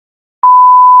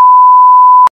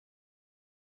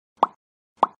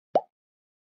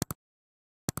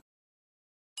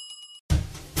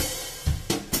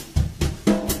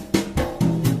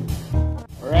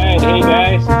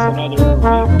another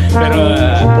week. Pero,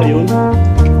 Ayun.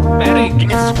 very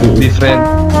Different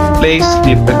place,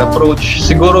 different approach.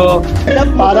 Siguro,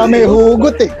 Para may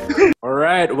hugot eh. All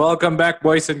right, welcome back,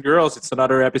 boys and girls. It's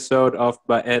another episode of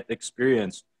Baet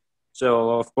Experience.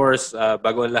 So, of course,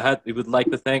 bago ang lahat, we would like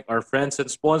to thank our friends and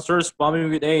sponsors, Plumbing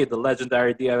with A, the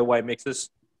legendary DIY mixes.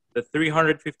 The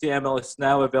 350 ml is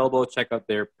now available. Check out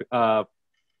their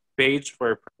page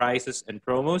for prices and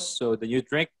promos. So, the new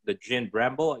drink, the Gin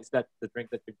Bramble, is that the drink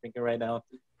that you're drinking right now,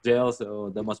 Jail? So,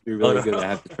 that must be really good.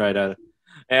 I have to try that.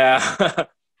 Yeah.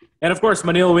 And of course,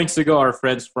 Manila Wings to go, our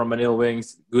friends from Manila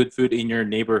Wings. Good food in your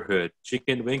neighborhood.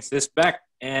 Chicken Wings is back,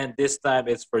 and this time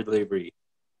it's for delivery.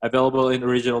 Available in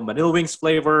original Manila Wings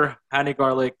flavor, honey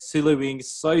garlic, chili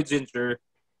wings, soy ginger.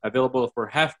 Available for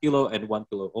half kilo and 1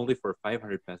 kilo, only for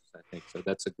 500 pesos, I think. So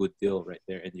that's a good deal right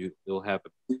there, and you'll have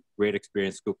a great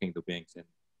experience cooking the wings. And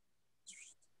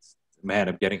man,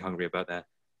 I'm getting hungry about that.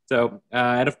 So,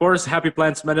 and of course, Happy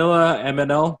Plants Manila,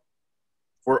 MNL.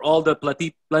 For all the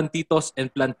plantitos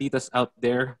and plantitas out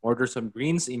there, order some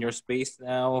greens in your space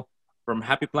now from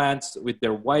Happy Plants with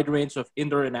their wide range of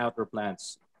indoor and outdoor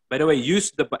plants. By the way,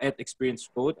 use the Baet Experience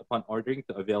code upon ordering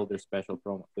to avail their special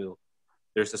promo. So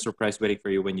there's a surprise waiting for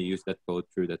you when you use that code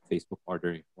through that Facebook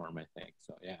ordering form, I think.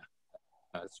 So yeah,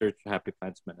 search Happy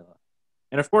Plants Manila.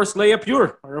 And of course, Leia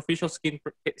Pure, our official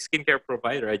skincare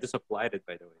provider. I just applied it,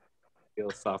 by the way. I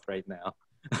feel soft right now.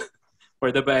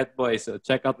 For the bad boys. So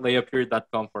check out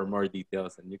layupure.com for more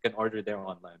details, and you can order there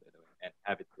online, by the way, and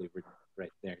have it delivered right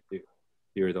there to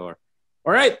your door.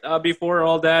 All right. Before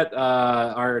all that,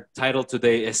 our title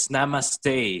today is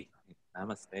Namaste.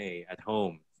 Namaste at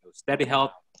home. So steady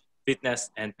health, fitness,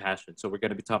 and passion. So we're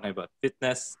going to be talking about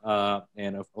fitness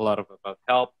and a lot about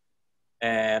health,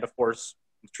 and of course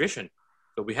nutrition.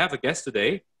 So we have a guest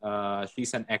today.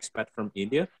 She's an expat from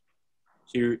India.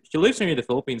 She lives here in the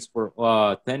Philippines for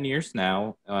 10 years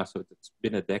now, so it's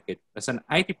been a decade. As an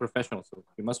IT professional, so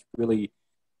she must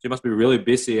be really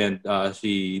busy, and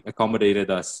she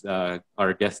accommodated us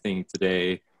our guesting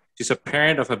today. She's a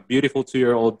parent of a beautiful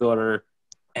 2-year-old daughter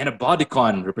and a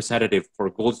bodycon representative for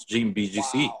Gold's Gym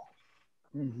BGC. Wow.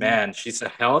 Mhm. Man, she's a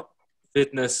health,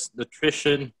 fitness,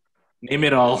 nutrition, name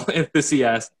it all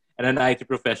enthusiast and an IT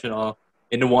professional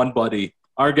in one body.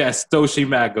 Our guest, Toshi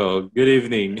Mago. Good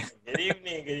evening. Good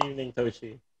evening,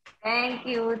 Toshi. Thank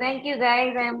you,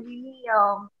 guys. I'm really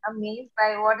amazed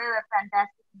by what a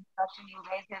fantastic introduction you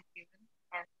guys have given.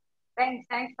 And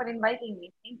thanks for inviting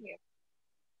me. Thank you.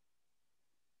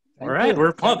 All Thank right, you.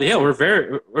 we're pumped. Yeah,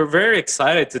 we're very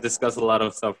excited to discuss a lot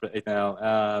of stuff right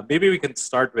now. Maybe we can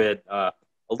start with a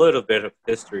little bit of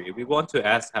history. We want to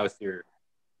ask how's your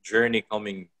journey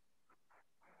coming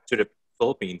to the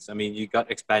Philippines? I mean, you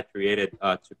got expatriated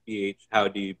to PH. How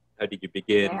did you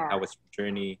begin? Yeah. How was your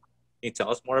journey? Can you tell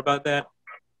us more about that?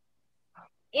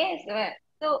 Yes.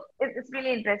 So it's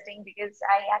really interesting because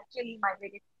I actually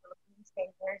migrated to the Philippines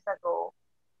 10 years ago,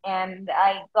 and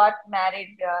I got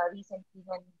married recently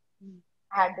when we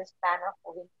had this plan of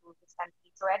moving to this country.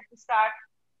 So at the start,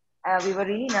 we were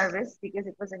really nervous because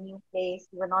it was a new place.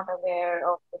 We were not aware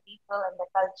of the people and the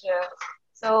culture.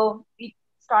 So we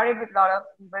started with a lot of,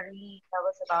 we were really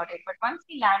nervous about it. But once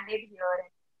we landed here and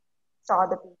saw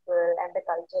the people and the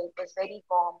culture, it was very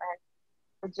warm and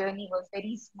the journey was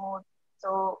very smooth.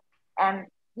 So, and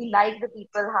we like the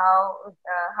people,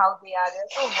 how they are.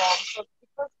 They're so warm. So it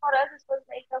was, for us, it was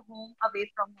like a home away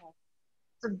from home.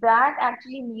 So that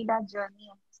actually made our journey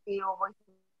and stay over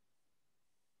here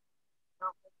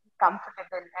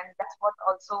comfortable. And that's what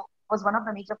also was one of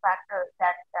the major factors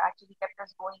that actually kept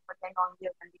us going for 10 long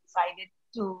years, and we decided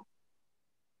to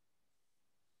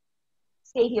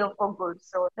stay here for good.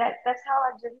 So that's how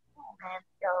our journey began. And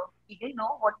we didn't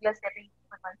know what we are stepping into,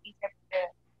 but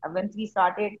once we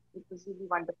started, it was really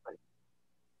wonderful.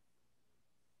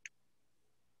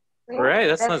 So All yeah, right,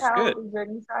 that that's sounds how good. the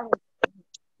journey started.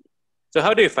 So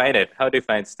how do you find it? How do you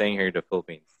find staying here in the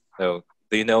Philippines? So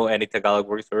do you know any Tagalog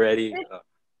words already,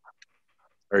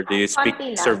 or do you speak Konti lang,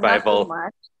 not too survival?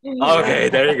 much. Okay,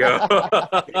 there you go.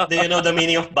 Do you know the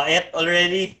meaning of Baet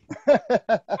already? Yeah,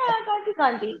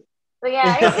 konti. So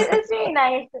yeah, it's really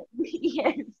nice.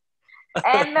 Yes.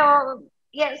 And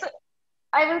yeah, so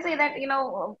I will say that,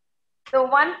 the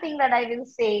one thing that I will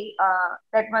say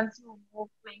that once you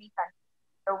move to any country,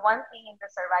 the one thing in the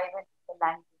survival is the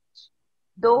language.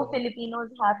 Though Filipinos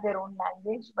have their own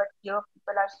language, but here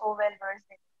people are so well versed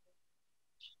in it.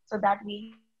 So that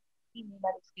really made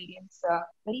our experience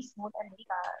very smooth and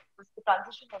the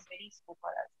transition was very smooth for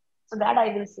us. So that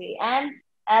I will say. And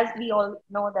as we all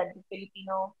know that the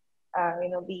Filipino,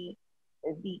 the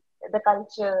the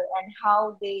culture and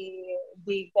how they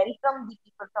welcome the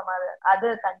people from our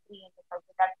other country and the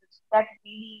culture. That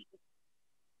really is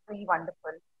really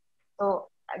wonderful. So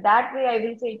that way, I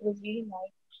will say it was really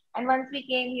nice. And once we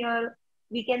came here,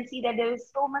 we can see that there is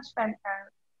so much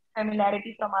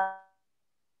familiarity from our own culture.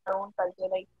 Like in our culture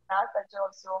also,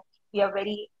 we are very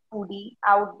foodie,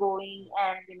 outgoing,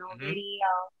 and very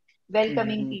Hmm.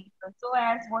 welcoming Mm-hmm. people. So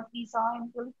as what we saw in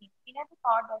Philippines, we never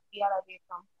thought that we are away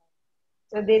from home.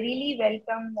 So they really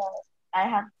welcome. I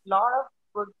have a lot of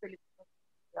good Filipinos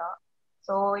here.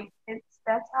 So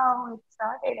that's how it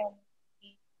started, and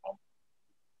we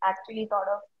actually thought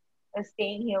of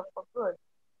staying here for good.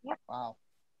 Yep. Wow.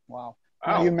 Wow.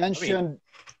 Now you Wow. I mean, mentioned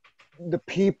the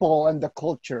people and the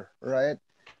culture, right?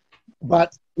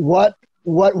 But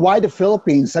why the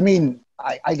Philippines? I mean,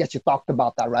 I guess you talked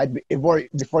about that, right?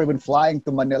 Before even flying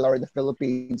to Manila or the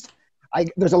Philippines.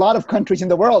 There's a lot of countries in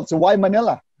the world, so why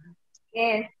Manila?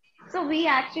 Yes. So we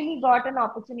actually got an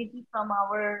opportunity from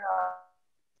our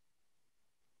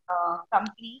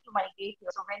company to migrate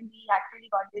here. So when we actually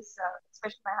got this,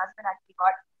 especially my husband actually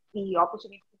got the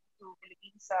opportunity to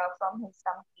Philippines from his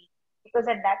company, because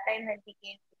at that time when we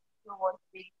came, it was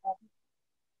big boom,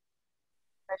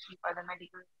 especially for the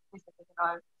medical businesses and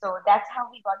all. So that's how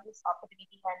we got this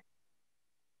opportunity, and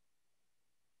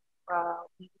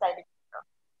we decided to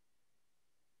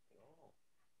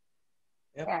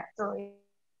Yep. yeah. So it was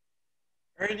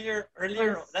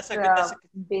Earlier, that's a good,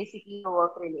 basically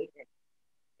work related.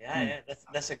 yeah, yeah,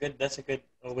 that's a good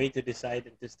way to decide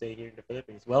and to stay here in the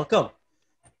Philippines. Welcome.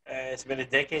 It's been a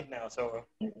decade now, so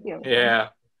Thank you. yeah.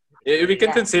 We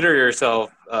can very Yeah. consider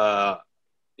yourself, a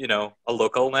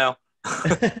local now.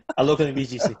 a local in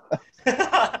BGC.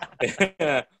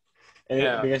 Yeah.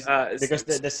 Yeah. because S- because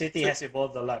the, s- the city so, has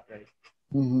evolved a lot, right?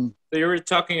 Mm-hmm. so you were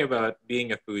talking about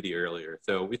being a foodie earlier.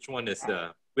 So which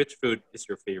food is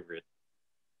your favorite?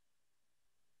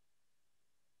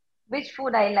 Which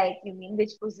food I like, you mean?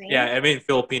 Which Yeah, cuisine? I mean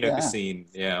Filipino Yeah. cuisine.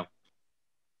 Yeah.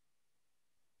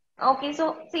 Okay,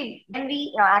 so see, when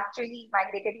we actually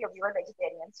migrated here, we were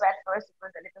vegetarian. So at first, it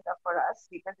was a little tough for us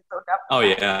because it's so tough to Oh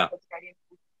find yeah. vegetarian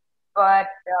food. But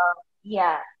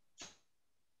yeah,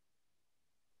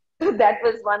 so that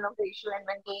was one of the issue. And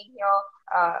when came here,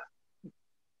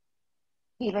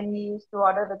 even we used to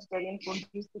order vegetarian food,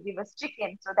 they used to give us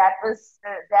chicken. So that is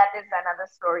another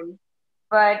story.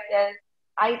 But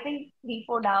I think 3,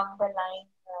 4 down the line,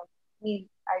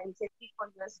 I will say 3,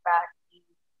 4 years back,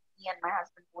 me and my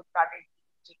husband both started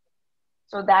eating chicken.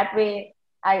 So that way,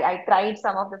 I tried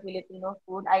some of the Filipino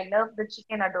food. I love the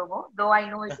chicken adobo, though I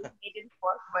know it is made in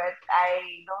pork, but I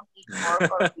don't eat pork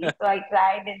or beef. So I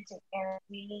tried in chicken. It's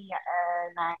really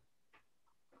nice.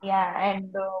 Yeah,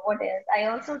 and what else? I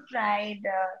also tried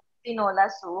tinola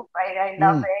soup. I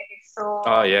love Mm. it. It's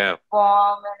Oh so yeah.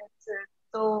 warm and it's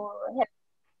so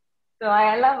so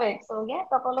I love it. So yeah,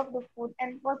 couple of the food,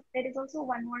 and there is also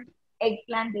one more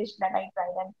eggplant dish that I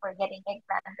tried. I'm forgetting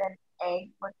eggplant and egg.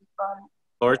 What you call?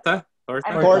 Torta?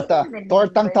 I'm Torta? Torta, forgetting the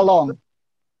name, tortang but talong.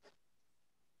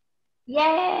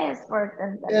 yes, pork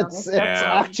and It's it's the it's Yeah.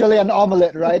 pork. actually an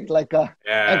omelet, right? Like a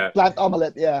Yeah. eggplant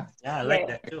omelet. Yeah. Yeah, I like Yes,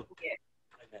 that too. yes,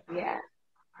 I like that. yeah.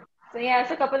 So yeah,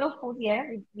 so couple of food. Yeah,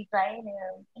 we tried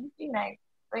and it's really nice.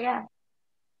 So yeah,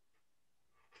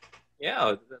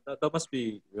 Yeah, that must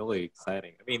be really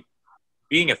exciting. I mean,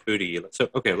 being a foodie. So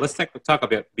okay, let's talk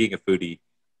about being a foodie.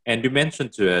 And you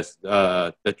mentioned to us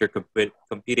that you're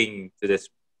competing to this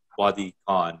body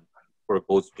con for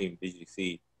Goldstream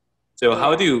BGC. So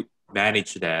how do yeah. you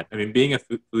manage that? I mean, being a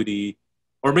foodie,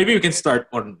 or maybe we can start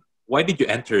on why did you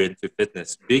enter into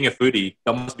fitness? Being a foodie,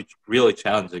 that must be really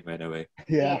challenging, by the way.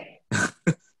 Yeah. Yeah.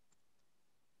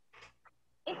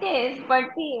 It is, but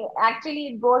see, actually,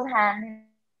 it goes hand in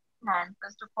hand.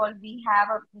 First of all, we have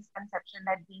a misconception that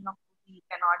being a foodie you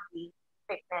cannot be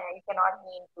fitness, you cannot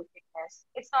be into fitness.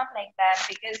 It's not like that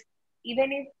because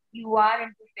even if you are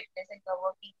into fitness and you're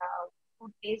working out,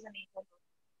 food plays a major role.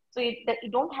 So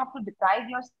you don't have to deprive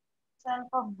yourself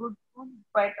of good food,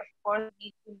 but of course, you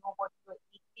need to know what you're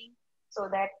eating so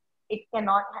that it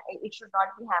should not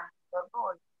be hampering your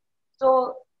goal.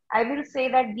 So I will say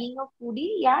that being a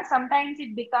foodie, yeah, sometimes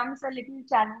it becomes a little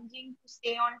challenging to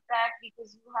stay on track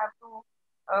because you have to,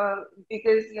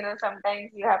 because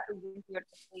sometimes you have to give into your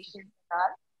temptations and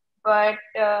all. But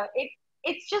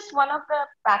it's just one of the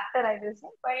factor I will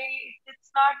say, but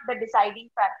it's not the deciding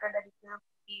factor that if you're a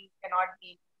foodie, you cannot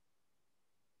be.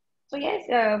 So yes,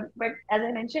 but as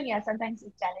I mentioned, yeah, sometimes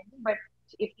it's challenging, but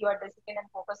if you are disciplined and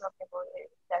focused on the goal,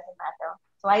 it doesn't matter.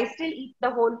 So I still eat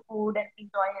the whole food and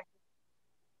enjoy it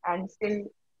and still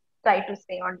try to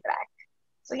stay on track.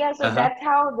 So yeah, so Uh-huh. that's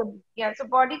how the so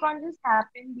body conscious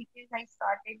happened because I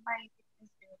started my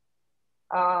fitness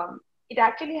journey. It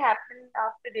actually happened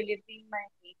after delivering my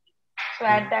baby. So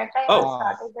at Mhm. that time I Oh, Ah,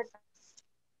 started the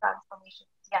transformation.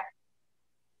 Yeah.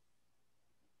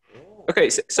 Oh, okay. okay.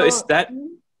 So is So that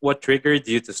what triggered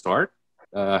you to start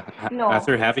no,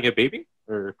 after having a baby?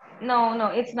 Or no,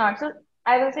 it's not. So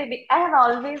I will say I have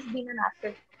always been an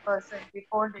active person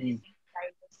before mm, delivering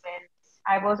child as well.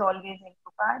 I was always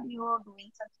into cardio,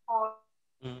 doing some sports,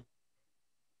 playing Mm. badminton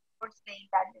or going for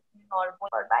biking. So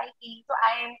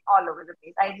I am all over the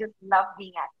place. I just love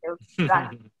being active, running,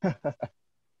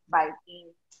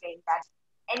 biking, playing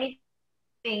badminton,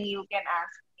 anything you can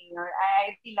ask me. Or I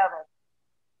really love it.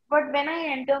 But when I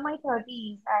enter my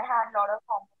 30s, I had a lot of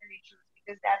hormonal issues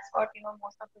because that's what,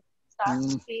 most of the people start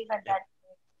to mm, face at Yep. that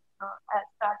age.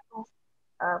 Start to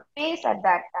face at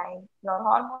that time. Your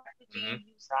hormones start to Mhm. change.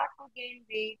 You start to gain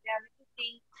weight.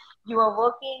 Everything. You are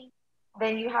working.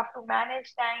 Then you have to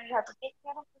manage time. You have to take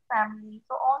care of the family.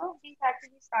 So all of these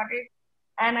actually started,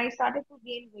 and I started to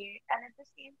gain weight. And at the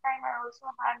same time, I also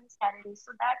had miscarriages.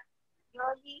 So that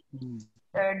really mm,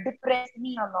 depressed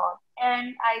me a lot,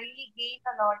 and I really gained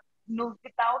a lot. No,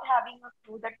 without having a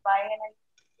clue that why, and I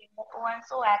think that oh, I'm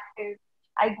so active.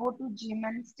 I go to gym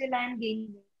and still I'm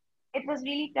gaining weight. It was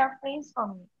really tough phase for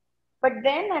me. But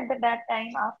then at that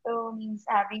time, after means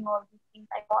having all these things,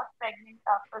 I got pregnant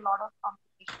after a lot of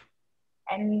complications.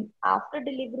 And after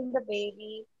delivering the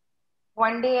baby,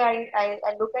 one day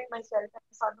I look at myself and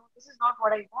I saw, no, this is not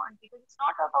what I want because it's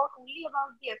not about only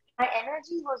about the effort. My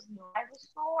energy was low. I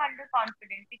was so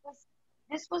underconfident because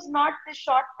this was not the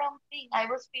short term thing. I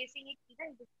was facing it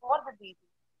even before the baby.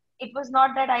 It was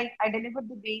not that I delivered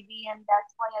the baby and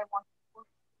that's why I wanted to go.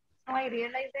 Now I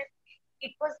realized that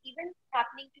it was even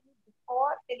happening to me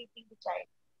before delivering the child.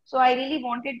 So I really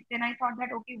wanted, then I thought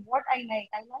that, okay, what I like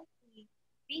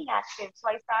being active. So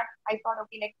I thought,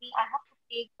 okay, I have to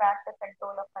take back the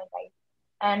control of my life.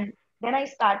 And then I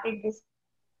started this thing.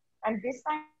 And this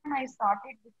time I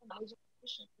started with a major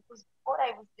ambition because before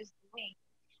I was just doing,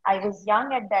 I was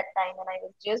young at that time and I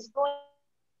was just going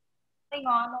on,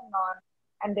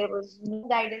 and there was no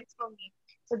guidance for me.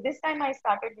 So this time I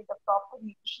started with a proper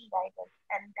nutrition guidance,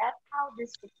 and that's how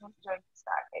this fitness journey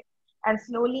started. And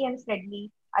slowly and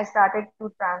steadily, I started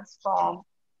to transform.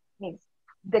 Means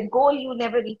the goal, you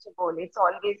never reach a goal. It's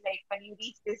always like when you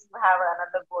reach this, you have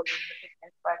another goal in the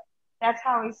fitness. But that's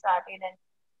how I started,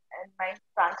 and my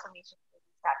transformation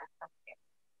really started from there.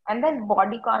 And then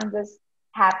bodycon just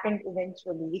happened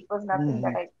eventually. It was nothing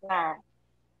that mhm, I planned.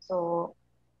 So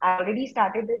I already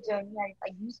started the journey. I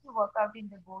used to work out in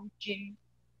the Gold Gym,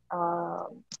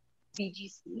 um,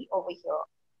 BGC over here.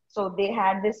 So they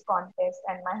had this contest,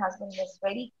 and my husband was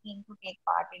very keen to take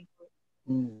part into it.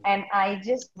 mm. And I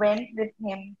just went with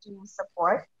him to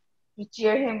support, to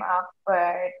cheer him up,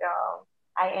 but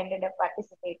I ended up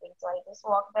participating. So I just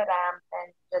walked the ramp,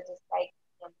 and judges liked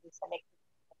me and they selected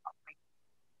me.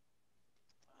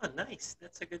 Oh, nice.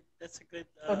 That's a good. That's a good.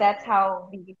 So that's how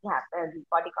BGC happened, the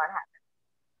bodycon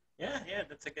Yeah, yeah.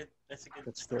 That's a good. That's a good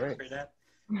That's story great. for that.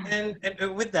 happened.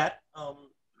 And with that,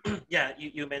 yeah,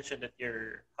 you mentioned that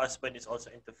your husband is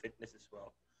also into fitness as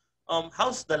well.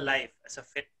 How's the life as a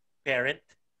fit parent,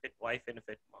 fit wife, and a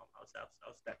fit mom? How's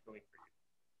that going for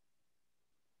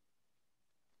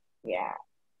Yeah.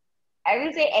 I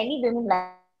will say any women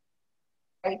life is busy if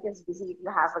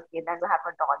you have a kid and you have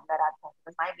a toddler at home.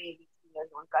 Because my baby is 3 years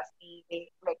old. Trust me,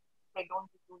 they don't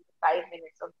give you 5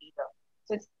 minutes of breather.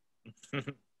 So it's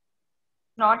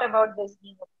not about just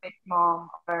being a fit mom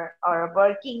or a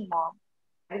working mom.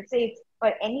 I will say it's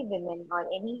for any women or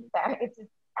any it's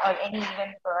or any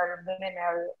even for a women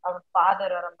or a father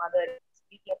or a mother. It's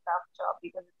really a tough job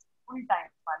because it's full time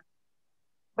responsibility.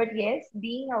 But yes,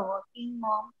 being a working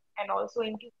mom and also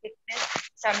into fitness,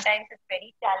 sometimes it's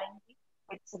very challenging.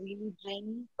 It's really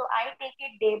draining. So I take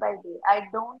it day by day. I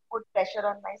don't put pressure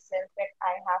on myself that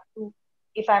I have to,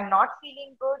 if I'm not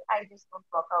feeling good, I just don't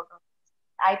work out on those days.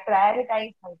 I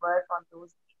prioritize my work on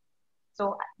those days.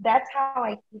 So that's how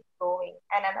I keep going.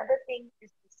 And another thing is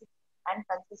discipline and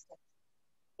consistency.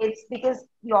 It's because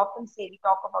we often say, we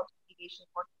talk about motivation,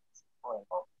 motivation,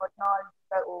 but not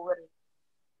these are overrated.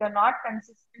 If you're not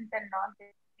consistent and not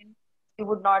disciplined, you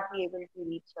would not be able to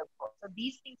reach your goal. So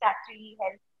these things actually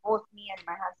help both me and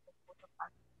my husband, both of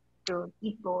us, to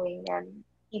keep going and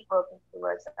keep working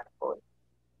towards our goal.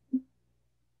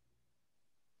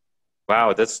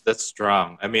 Wow, that's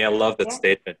strong. I mean, I love that Yeah.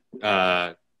 statement.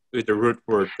 With the root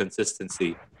word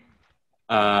consistency.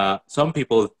 Some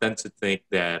people tend to think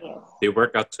that Yes. they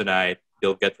work out tonight,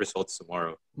 they'll get results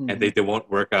tomorrow, and Mhm. they won't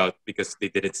work out because they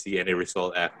didn't see any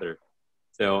result after.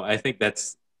 So I think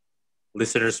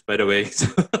listeners, by the way.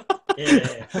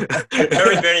 Yeah.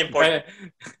 Very, very important.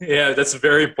 Yeah, that's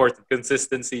very important.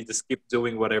 Consistency. Just keep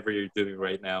doing whatever you're doing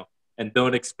right now, and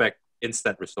don't expect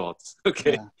instant results.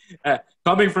 Okay. Yeah.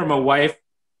 Coming from a wife,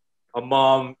 a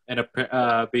mom, and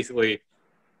basically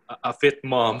a fit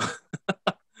mom.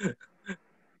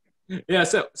 Yeah.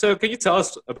 So can you tell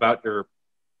us about your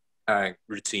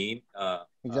routine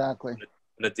Exactly.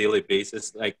 on a daily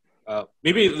basis? Like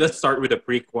maybe let's start with a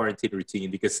pre-quarantine routine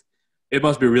because it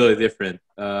must be really different.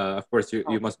 Of course,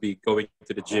 you must be going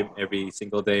to the gym every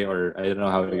single day, or I don't know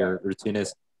how your routine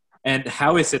is. And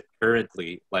how is it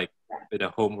currently? Like with the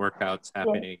home workouts Yes.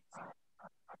 happening?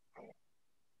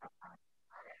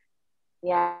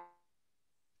 Yeah.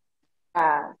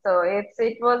 So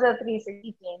it was a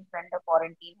 360 change when the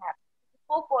quarantine happened.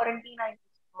 Before quarantine, I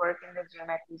used to work in the gym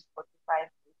at least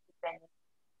 45 days, depending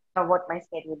on what my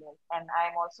schedule is. And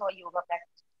I'm also a yoga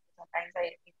practitioner. Sometimes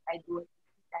I do it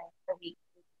 3 times a week.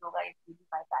 Yoga is really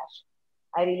my passion.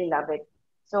 I really love it.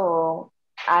 So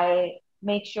I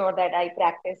make sure that I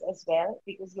practice as well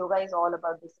because yoga is all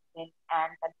about discipline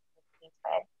and consistency as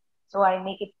well. So I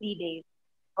make it 3 days.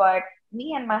 But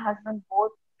me and my husband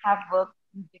both have worked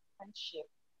in different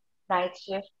shifts. Night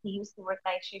shift. He used to work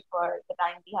night shift for the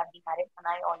time we have been married, and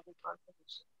I always worked the day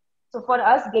shift. So for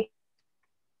us,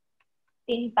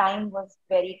 getting time was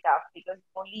very tough because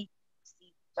we only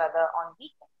see each other on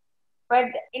weekends.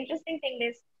 But the interesting thing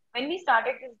is, when we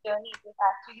started this journey, it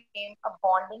actually became a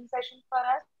bonding session for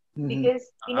us because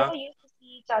we never Hmm. used to see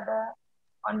Uh-huh. each other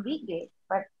on weekdays.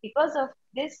 But because of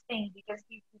this thing, because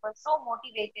we were so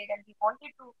motivated and we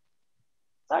wanted to,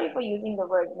 sorry for using the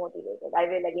word motivated, I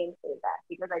will again say that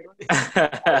because I don't use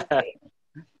it. I will say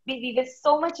we were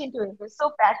so much into it. We're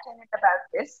so passionate about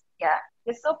this. Yeah,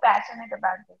 we're so passionate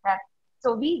about this that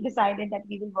so we decided that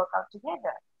we will work out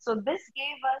together. So this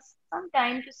gave us some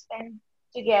time to spend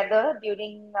together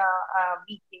during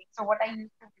weekdays. So what I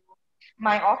used to do,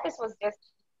 my office was just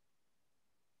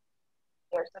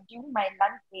here. So during my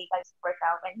lunch break, I used to work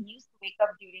out, and he used to wake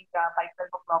up during by 12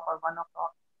 o'clock or 1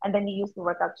 o'clock, and then we used to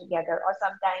work out together. Or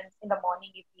sometimes in the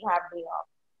morning if we have day off.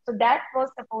 So that was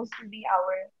supposed to be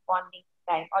our bonding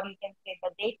time, or you can say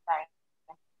the date time.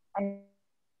 And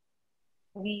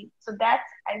so that's,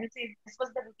 I would say, this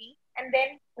was the routine. And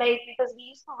then, like, because we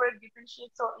used to work different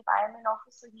shifts, so if I am in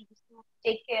office, so he used to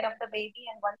take care of the baby,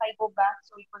 and once I go back,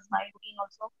 so it was my routine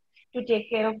also to take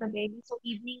care of the baby. So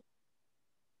evening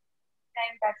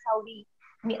time, that's how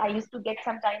I used to get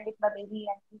some time with my baby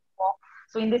and we walk.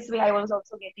 So in this way, I was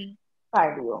also getting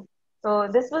cardio. So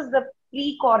this was the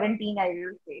pre-quarantine, I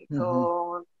will say.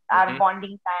 So our Hmm.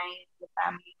 bonding time, the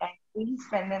family time, really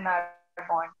strengthened our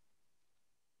bond.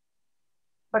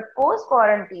 But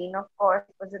post-quarantine, of course,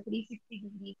 it was a 360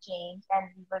 degree change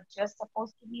and we were just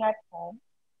supposed to be at home.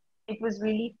 It was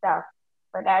really tough.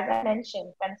 But as I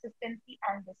mentioned, consistency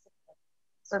and discipline.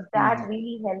 So that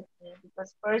really helped me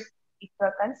because first, if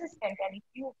you're consistent and if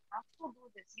you have to do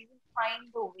this, you will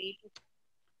find the way to do it.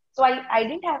 So I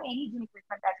didn't have any gym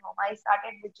equipment at home. I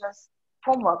started with just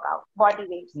home workout, body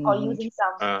weights, or using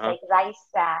some Hmm. like rice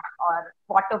Uh-huh. sack or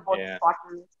water Yeah.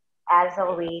 bottles as a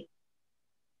weight Yeah.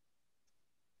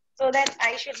 so that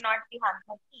I should not be harming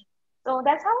my knee. So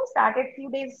that's how we started. Few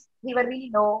days we were really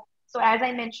low. So as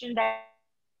I mentioned that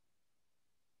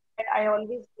I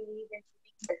always believe in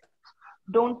shooting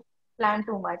don't plan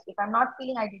too much. If I'm not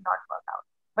feeling, I did not work out.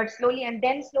 But slowly and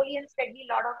steadily,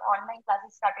 a lot of online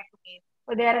classes started to came.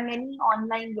 So there are many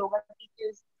online yoga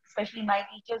teachers, especially my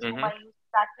teachers whom I used to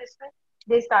practice with. Mm-hmm.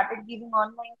 They started giving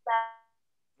online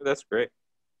classes.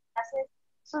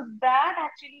 So that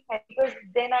actually helped That's because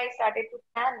great. then I started to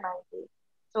plan my day.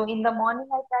 So in the morning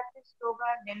I practice yoga,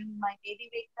 then my baby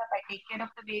wakes up, I take care of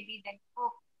the baby, then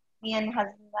cook. Me and my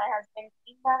husband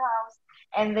clean the house,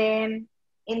 and then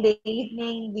in the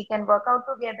evening we can work out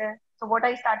together. So what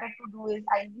I started to do is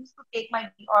I used to take my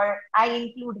baby, or I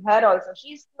include her also.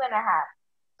 She's 2.5,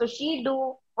 so she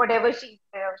does whatever she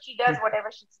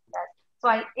does. So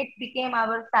it became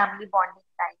our family bonding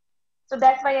time. So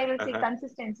that's why I will say Uh-huh.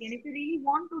 consistency. And if you really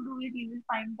want to do it, you will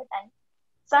find the time.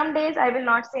 Some days I will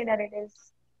not say that it is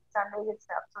easy. Some days it's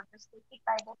tough. So just take it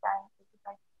by the time, take it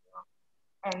by the year,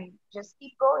 and just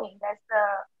keep going. That's the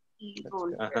key That's rule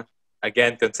good. Uh-huh. here.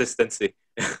 Again, consistency.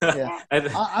 Yeah. Yeah. And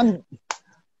I, I'm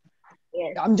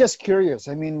Yes. I'm just curious.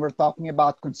 I mean, we're talking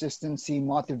about consistency,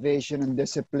 motivation, and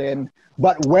discipline.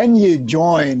 But when you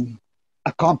join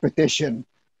a competition,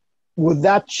 would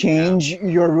that yeah. change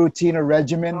your routine or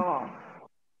regimen? Oh.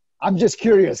 I'm just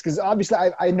curious because obviously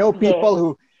I know Yes. people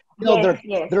who, Yes.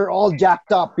 they're Yes. all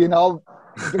jacked up.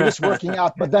 They're just working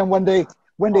out. But then when they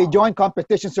join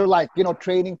competitions, they're like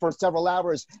training for several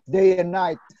hours, day and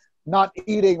night. not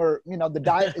eating, or the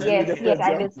diet is really Yes, yes, different,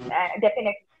 I Jim. was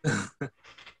definitely.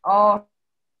 Oh,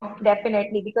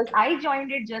 definitely, because I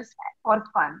joined it just for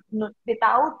fun,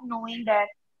 without knowing that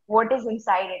what is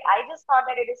inside it. I just thought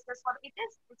that it's just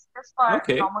for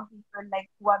Okay. normal people like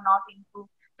who are not into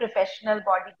professional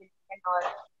bodybuilding and all.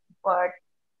 But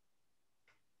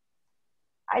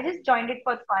I just joined it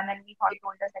for fun, and we thought they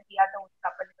told us that we are the only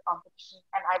couple in the competition,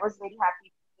 and I was very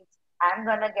happy because I'm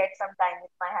gonna get some time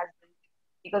with my husband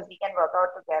because we can work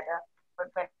out together.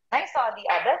 But when I saw the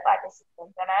other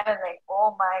participants, and I was like,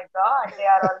 oh my God, they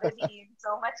are already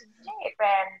so much in shape.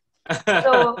 And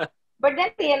so, but then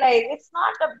I realized it's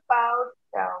not about,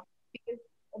 because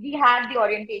we had the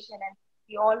orientation and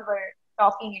we all were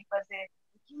talking. It was a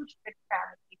huge fit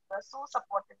family. We were so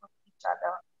supportive of each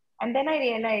other. And then I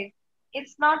realized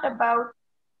it's not about,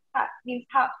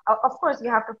 of course, you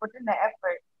have to put in the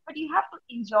effort, but you have to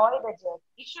enjoy the journey.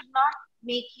 It should not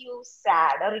make you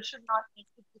sad, or it should not make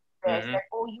you depressed Hmm. that,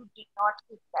 oh, you did not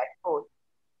hit that goal.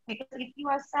 Because if you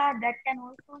are sad, that can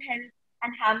also help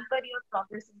and hamper your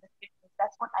progress in the fitness.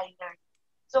 That's what I learned.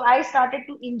 So I started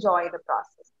to enjoy the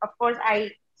process. Of course,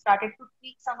 I started to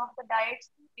tweak some of the diets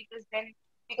too,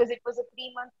 because it was a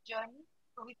 3 month journey,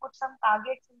 so we put some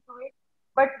targets into it.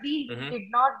 But we Hmm. did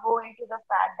not go into the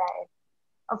fat diet,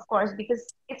 of course,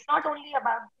 because it's not only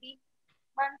about 3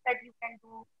 months that you can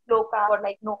do low carb or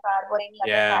like no carb or any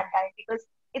other fat Yeah. diet, because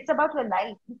it's about your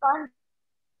life. You can't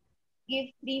give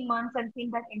 3 months and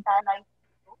think that entire life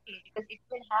is okay, because it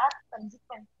will have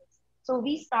consequences. So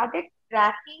we started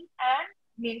tracking and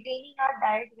maintaining our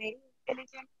diet very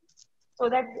intelligently so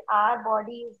that our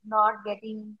body is not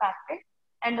getting impacted.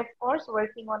 And of course,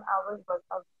 working on our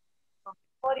workout. So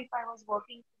before, if I was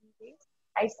working 3 days,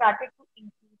 I started to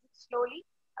increase it slowly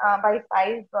by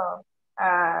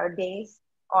 5 days,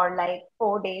 or like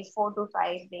 4 days, 4 to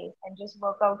 5 days, and just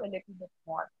work out a little bit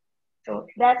more. So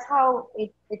that's how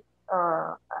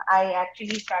uh, I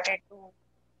actually started to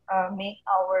make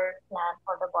our plan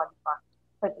for the body part.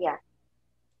 But yeah,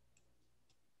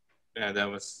 Yeah, that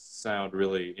must sound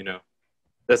really,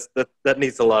 that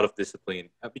needs a lot of discipline.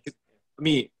 Because for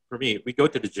me, we go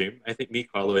to the gym. I think me,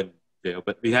 Carlo, and Dale,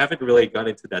 but we haven't really gone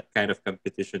into that kind of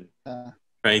competition,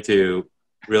 trying to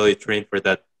really train for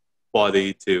that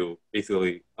body to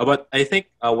basically. But I think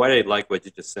what I like what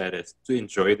you just said is to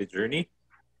enjoy the journey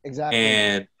Exactly.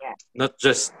 and yeah, not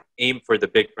just aim for the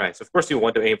big prize. Of course, you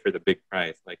want to aim for the big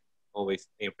prize, like always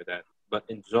aim for that, but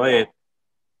enjoy yeah, it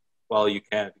while you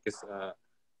can, because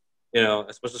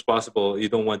as much as possible, you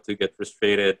don't want to get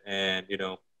frustrated and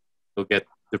you'll get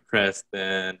depressed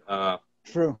and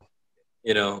True.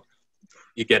 you know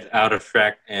you get out of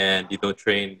track and you don't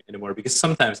train anymore, because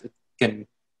sometimes it can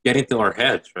get into our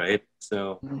heads, right?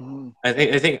 So Hmm.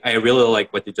 I think I really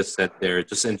like what you just said there.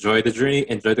 Just enjoy the journey,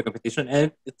 enjoy the competition,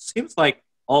 and it seems like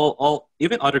all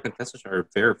even other contestants are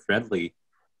very friendly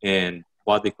in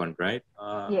bodycon, right?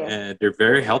 yes, And they're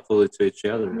very helpful to each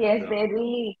other. yes, So they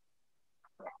really,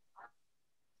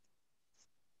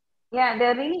 yeah,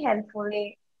 they're really helpful.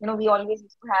 We always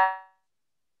used to have,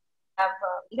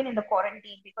 even in the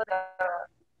quarantine, because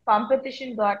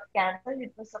competition got cancelled.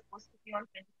 It was supposed to be on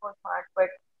 24th March, but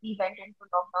we went into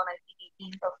lockdown, I think,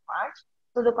 18th of March.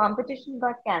 So the competition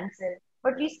got cancelled.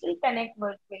 But we still connect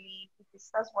virtually to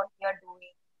discuss what we are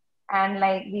doing. And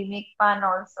like we make fun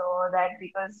also that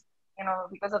because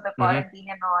of the hmm quarantine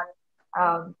and all,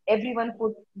 everyone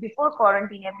put before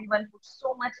quarantine, everyone put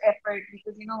so much effort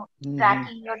because Hmm.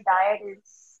 tracking your diet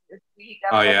is really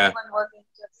tough. oh yeah. Everyone was in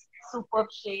just superb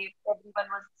shape. Everyone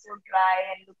was so dry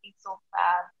and looking so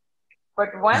fab. But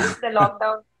once the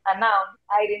lockdown announced,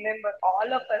 I remember all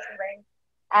of us went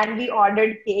and we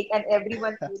ordered cake and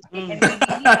everyone ate cake and Mm. we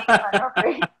really made fun of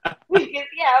it.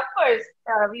 Because, yeah, of course,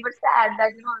 we were sad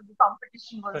that, the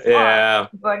competition was gone. Yeah.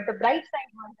 But the bright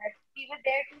side was that we were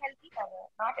there to help each other.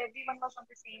 Not everyone was on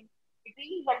the same. It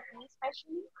really helped me,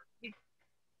 especially because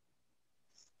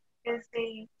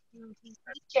we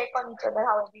check on each other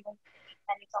how everyone's doing.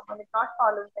 And if someone is not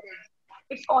following the rules,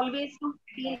 it's always to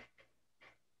feel okay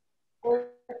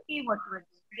what we're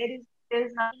doing. There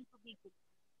is nothing to be good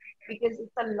because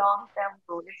it's a long term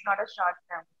goal. It's not a short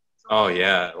term. So we need to be Oh okay with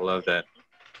yeah, it. I love that.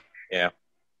 Yeah.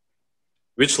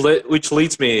 Which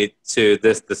leads me to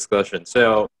this discussion.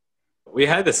 So we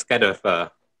had this kind of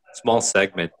small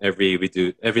segment every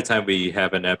time we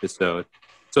have an episode.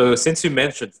 So since you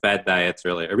mentioned fad diets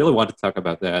earlier, I really want to talk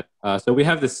about that. So we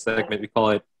have this segment, we call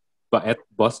it Baet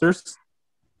Busters.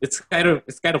 It's kind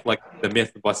of like the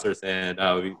myth busters, and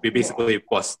we basically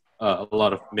bust a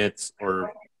lot of myths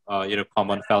or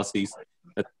common fallacies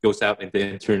that goes out in the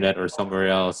internet or somewhere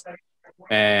else,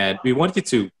 and we want you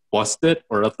to bust it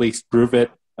or at least prove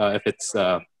it if it's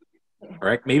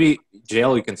correct. Maybe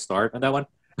Jail, you can start on that one.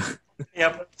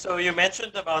 Yep. So you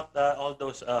mentioned about all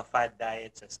those fad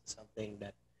diets as something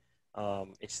that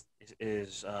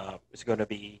is going to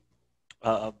be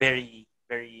very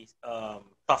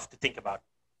tough to think about.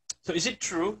 So is it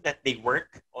true that they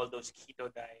work, all those keto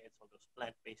diets, all those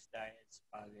plant-based diets,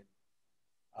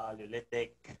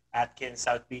 Paleolithic, Atkins,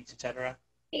 South Beach, etc.?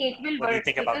 See, it will What do you work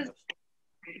think about because those?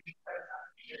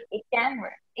 it can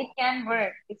work. It can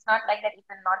work. It's not like that it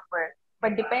will not work,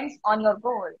 but depends on your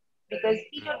goal. Because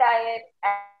keto Mm. diet,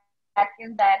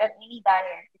 Atkins diet, or any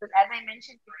diet, because as I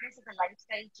mentioned, fitness is a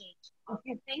lifestyle change. If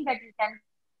you think that you can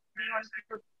be on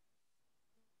keto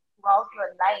throughout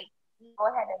your life, you go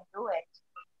ahead and do it.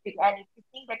 And if you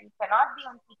think that you cannot be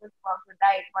on keto throughout your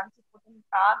diet, once you put in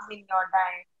carbs in your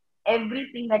diet,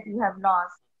 everything that you have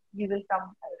lost, you will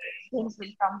come, things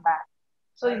will come back.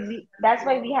 So that's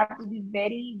why we have to be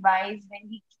very wise when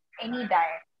we choose any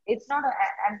diet. It's not a,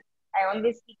 and I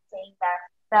always keep saying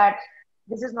that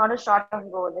this is not a short-term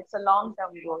goal. It's a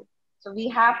long-term goal. So we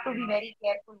have to be very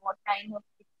careful what kind of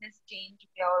fitness change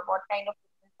or what kind of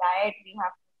fitness diet we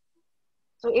have.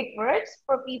 So it works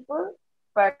for people,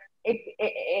 but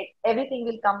everything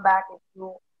will come back if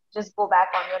you just go back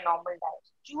on your normal diet.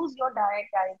 Choose your diet,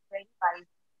 guys, very wisely.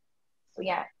 So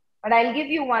yeah, but I'll give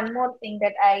you one more thing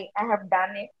that I have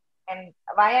done it, and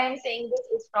why I'm saying this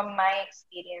is from my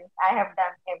experience. I have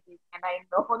done everything, and I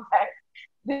know that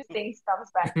this things comes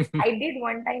back. I did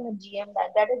one time a GM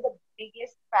diet. That is the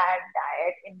biggest fad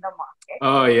diet in the market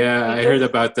Oh yeah, I heard because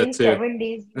about that in too. 7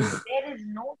 days there is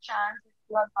no chance that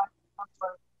you are going to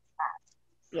burn fat.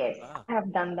 Yes, Ah, I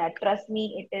have done that. Trust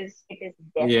me, it is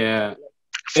Yeah, definitely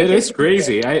it it is is there.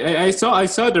 crazy. I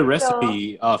saw the So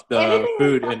recipe of the everything will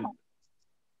food, come and back.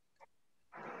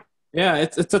 yeah,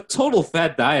 it's a total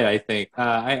fad diet. I think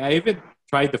I even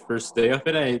tried the first day of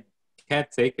it. I can't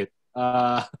take it.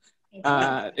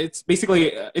 It's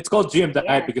basically it's called GM diet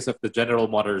Yeah. because of the General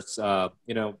Motors.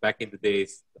 Back in the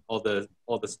days, all the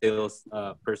sales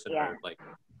person Yeah. are like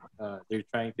they're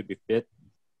trying to be fit,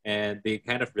 and they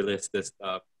kind of released this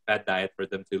fad diet for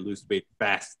them to lose weight as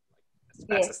fast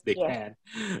Yes. as they Yes. can.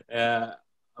 Uh,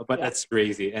 but Yeah. that's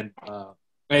crazy, and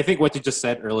I think what you just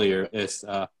said earlier is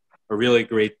a really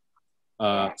great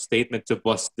Yeah. statement to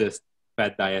bust this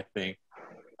fad diet thing.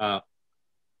 Uh,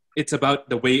 it's about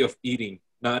the way of eating,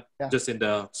 not Yeah. just in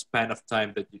the span of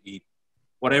time that you eat.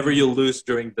 Whatever you Mm-hmm. lose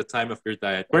during the time of your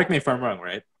diet, Yeah. correct me if I'm wrong,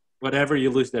 right? Whatever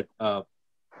you lose that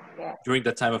Yeah. during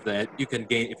the time of diet, you can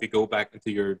gain if you go back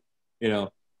into your, you know,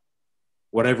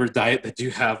 whatever diet that you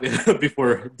have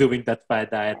before doing that fad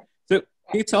diet. So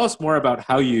can you tell us more about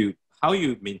how you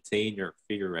maintain your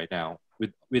figure right now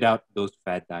without those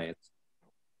fad diets?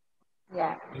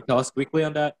 Yeah. Can you tell us quickly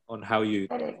on that, on how you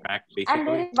Correct. track And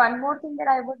there basically? is one more thing that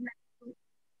I would like to.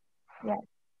 Yeah.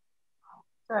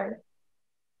 Sorry.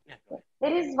 yeah, go Yeah. ahead.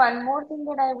 There is one more thing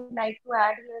that I would like to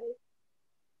add here is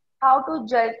how to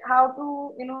judge, how to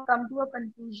come to a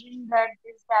conclusion that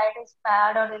this diet is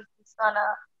bad or is this gonna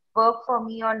work for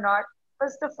me or not.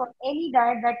 First of all, any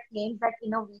diet that claims that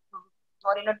in a week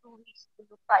or in a 2 weeks you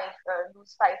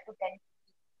lose 5 to 10,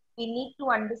 we need to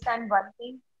understand one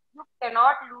thing. You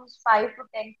cannot lose 5 to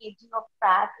 10 kg of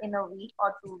fat in a week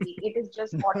or 2 weeks. It is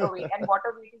just water weight, and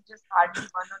water weight is just hardly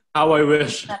 1 or 2 How I grams.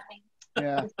 It's wish. nothing.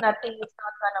 Yeah. It's nothing. It's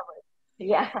not gonna work.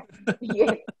 Yeah.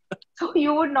 Yes. So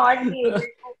you would not be able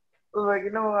to,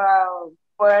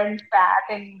 burn fat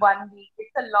in 1 week.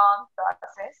 It's a long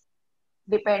process,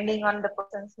 depending on the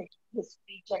person's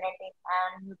history, genetic,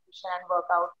 and nutrition and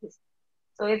workout history.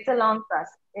 So it's a long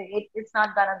process. It's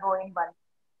not gonna go in one.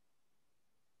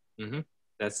 Hmm.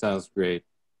 That sounds great.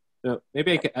 So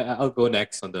maybe I'll go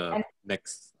next on the And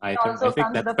next it item. I also think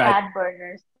comes that the fat. fat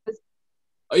burners.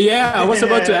 Oh, yeah, I was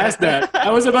about to ask that. I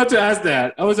was about to ask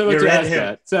that. I was about You to read ask him.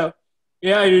 that. So,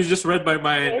 yeah, you just read my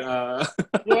mind. Yes,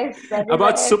 yes, that is About why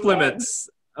I said. supplements.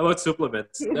 About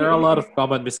supplements. There are a lot of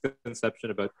common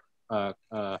misconception about uh,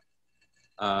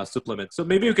 uh, supplements. So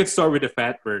maybe you can start with the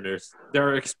fat burners. There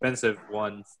are expensive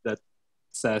ones that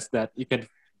says that you can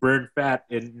burn fat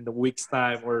in a week's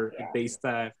time or in Yeah. days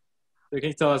time. So can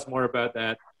you tell us more about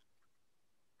that?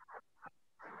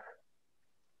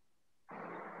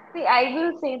 See, I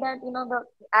will say that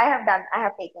I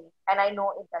have taken it, and I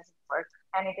know it doesn't work,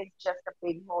 and it is just a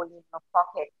big hole in your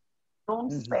pocket.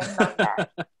 Don't Mm-hmm. spend on that.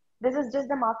 This is just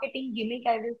the marketing gimmick,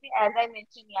 I will say, as I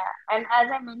mentioned, yeah. And as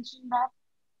I mentioned that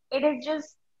it is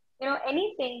just,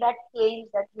 anything that claims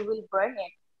that you will burn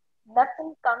it.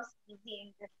 Nothing comes easy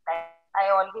in this life. I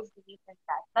always believe in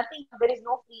that. Nothing, there is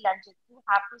no free lunches. You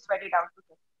have to sweat it out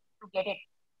to get it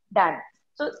done.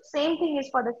 So same thing is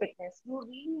for the fitness. You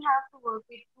really have to work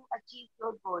it to achieve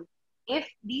your goal. If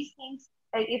these things,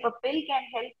 like if a pill can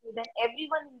help you, then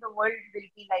everyone in the world will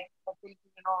be like, will be,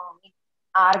 in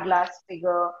hourglass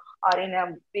figure or in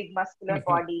a big muscular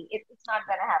body. It's not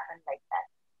gonna happen like that.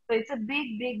 So it's a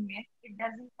big, big myth. It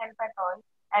doesn't help at all,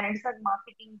 and it's a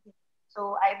marketing thing.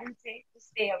 So I will say to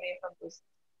stay away from this,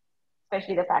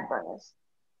 especially the fat burners.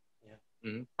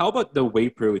 Yeah. How about the whey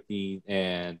protein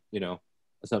and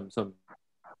some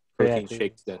protein Creatine.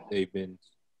 shakes that they've been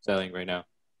selling right now?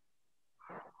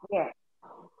 Yeah.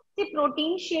 See,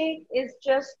 protein shake is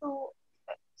just to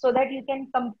so that you can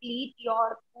complete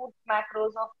your food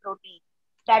macros of protein.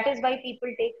 That is why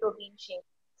people take protein shake.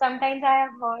 Sometimes I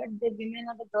have heard the women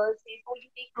or the girls say, "Oh, you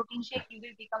take protein shake, you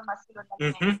will become muscular like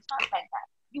men." Mm-hmm. It's not like that.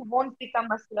 You won't become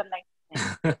muscular like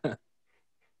men.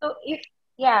 So if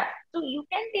yeah, so you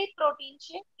can take protein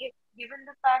shake if given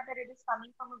the fact that it is coming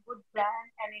from a good brand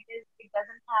and it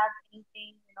doesn't have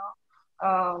anything,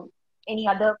 any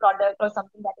other product or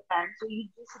something that is banned. So you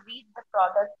just read the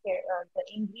product, the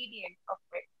ingredient of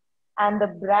it and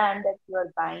the brand that you are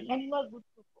buying, and you are good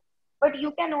to go. But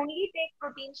you can only take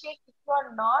protein shake if you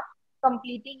are not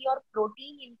completing your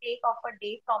protein intake of a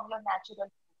day from your natural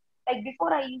food. Like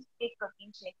before, I used to take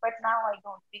protein shake, but now I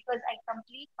don't because I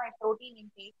complete my protein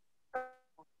intake from my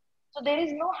food. So there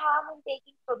is no harm in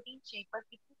taking protein shake, but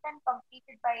if you can complete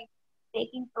it by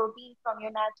taking protein from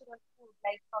your natural food,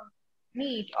 like from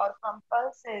meat or from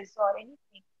pulses or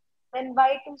anything, then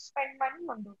why to spend money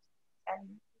on those things? And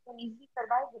you can easily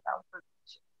survive without protein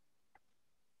shake.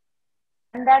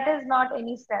 And that is not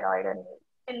any steroid or anything,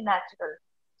 still natural.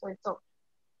 So it's okay.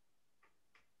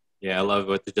 Yeah, I love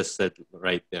what you just said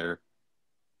right there.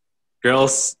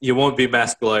 Girls, you won't be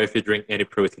masculine if you drink any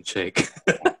protein shake.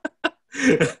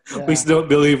 Please Yeah. don't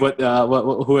believe what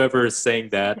whoever is saying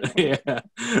that. Yeah.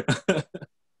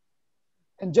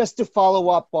 And just to follow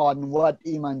up on what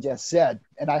Iman just said,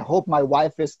 and I hope my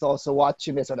wife is also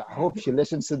watching this, and I hope she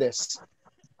listens to this.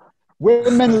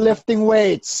 Women lifting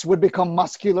weights would become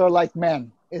muscular like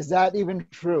men. Is that even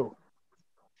true?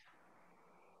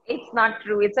 It's not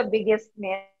true. It's a biggest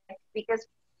myth because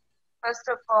first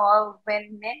of all,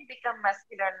 when men become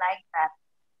muscular like that,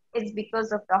 it's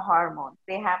because of the hormones.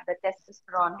 They have the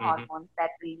testosterone Hmm. hormones that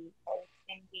really help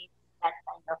in gaining that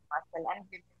kind of muscle, and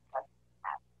women doesn't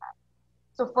have that.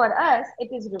 So for us, it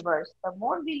is reversed. The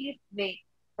more we lift weight,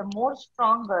 the more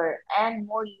stronger and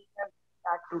more leaner we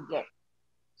start to get.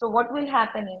 So what will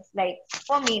happen is like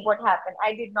for me, what happened?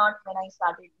 I did not when I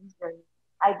started this journey.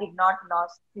 I did not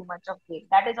lose too much of weight.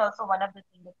 That is also one of the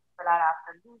things that people are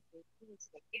after lose weight, lose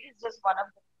weight. It is just one of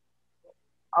the things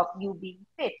of you being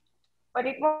fit. But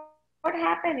what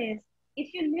happened is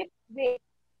if you lift weight,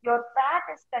 your fat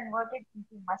is converted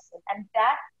into muscle, and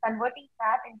that converting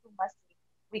fat into muscle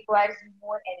requires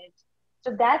more energy.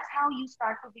 So that's how you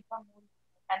start to become more.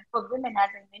 And for women,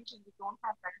 as I mentioned, we don't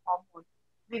have that hormone.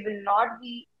 We will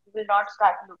not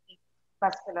start looking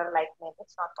muscular like men.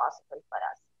 It's not possible for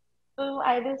us. So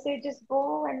I will say just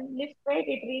go and lift weight.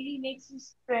 It really makes you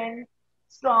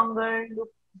stronger, look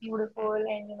beautiful,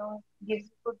 and gives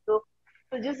you good look.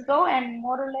 So just go and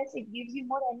more or less it gives you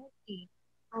more energy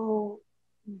to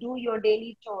do your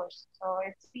daily chores. So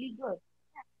it's really good.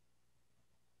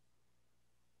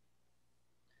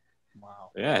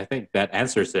 Wow. Yeah, I think that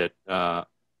answers it.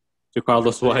 To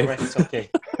Carlos' So your wife. wife is okay.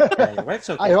 Yeah, your wife's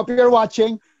I okay. hope you're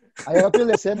watching. I hope you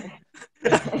listen.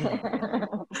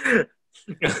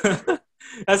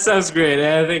 That sounds great.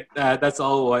 And I think that's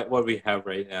all what we have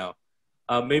right now.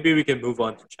 Maybe we can move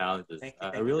on to challenges. I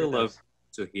Thank you really for love those.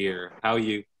 to hear how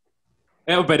you.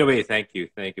 Oh, by the way, thank you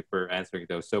for answering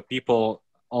those. So people,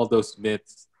 all those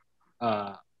myths,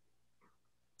 uh,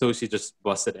 Toshi just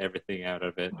busted everything out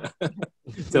of it.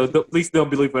 So please don't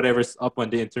believe whatever's up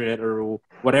on the internet or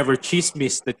whatever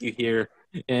chismis that you hear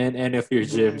in any of your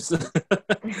gyms.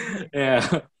 Yeah.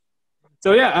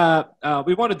 So yeah,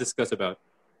 we want to discuss about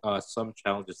some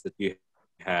challenges that you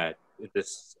had in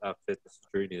this fitness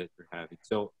journey that you're having.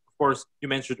 So of course, you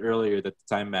mentioned earlier that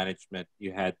the time management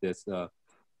you had this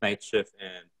night shift,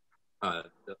 and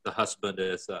the husband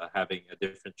is having a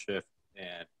different shift.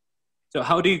 And so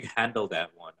how do you handle that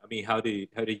one? I mean, how do you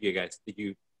guys did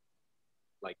you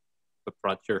like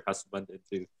confront your husband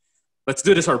into let's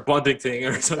do this our bonding thing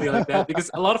or something like that? Because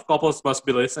a lot of couples must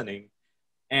be listening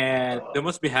and they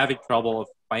must be having trouble of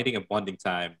finding a bonding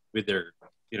time with their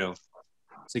you know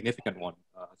significant one.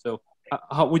 So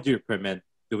how would you recommend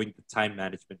doing the time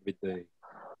management with the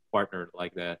partner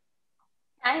like that?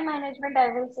 Time management, I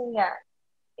will say, yeah,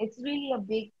 it's really a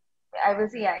big, I will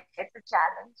say, yeah, it's a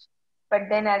challenge. But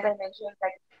then, as I mentioned,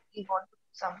 like if you want to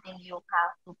do something, you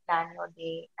have to plan your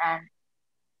day and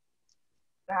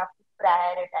have to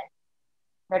prioritize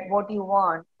that what you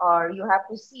want, or you have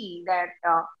to see that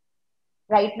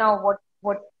right now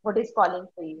what is calling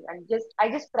for you, and just I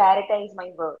just prioritize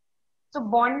my work. So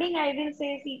bonding, I will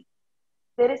say, see,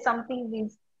 there is something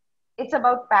means it's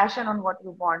about passion on what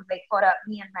you want. Like for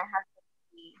me and my husband,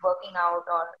 working out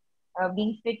or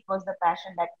being fit was the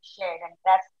passion that we shared, and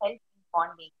that's helped in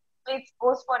bonding. So it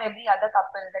goes for every other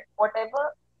couple that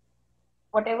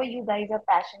whatever you guys are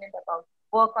passionate about,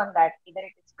 work on that. Either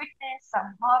it is fitness,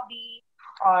 some hobby,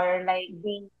 or like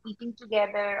being eating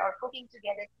together or cooking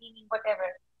together, cleaning, whatever.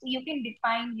 So you can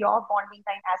define your bonding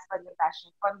time as per your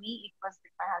passion. For me, it was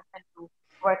with my husband to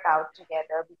work out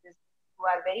together because we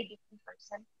are very different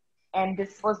person, and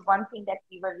this was one thing that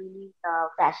we were really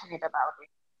passionate about it.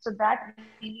 So that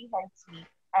really helps me.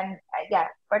 And yeah,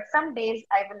 but some days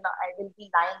I will be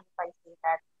lying if I say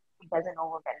that it doesn't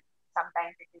overwhelm me.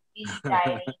 Sometimes it is really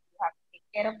tiring. You have to take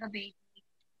care of the baby.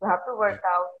 You have to work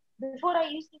out. Before I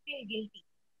used to feel guilty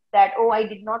that, oh, I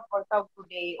did not work out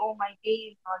today. Oh, my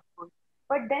day is not good.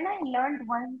 But then I learned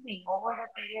one thing over a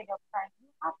period of time. You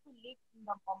have to live in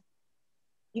the moment.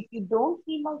 If you don't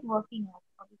feel like working out,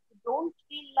 or if you don't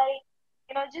feel like,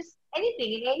 just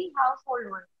anything in any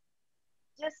household work,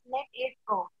 just let it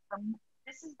go.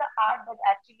 This is the art that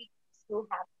actually keeps you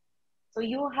happy. So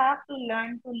you have to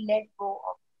learn to let go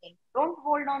of things. Don't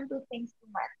hold on to things too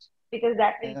much because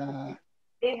that will put Yeah.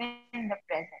 you live in the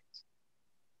present.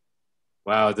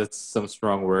 Wow, that's some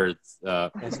strong words.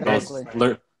 That's good. Girls Exactly.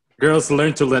 learn. Girls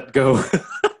learn to let go.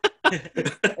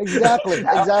 Exactly.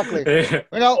 Exactly. yeah,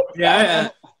 You know, yeah.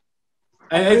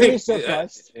 I'm I really think.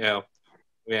 surprised. Yeah,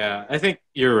 yeah. I think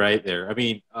you're right there. I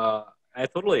mean, I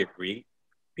totally agree.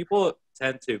 People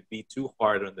tend to be too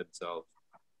hard on themselves,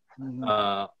 Mhm.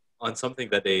 uh, on something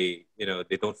that they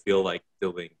don't feel like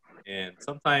doing, and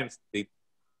sometimes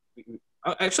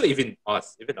actually even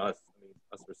us, I mean,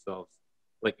 us ourselves.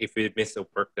 Like if we miss a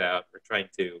workout, we're trying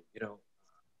to,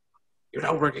 you're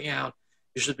not working out.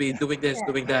 You should be doing this, Yeah.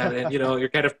 doing that, and you're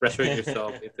kind of pressuring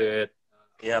yourself into it.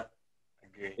 Yep.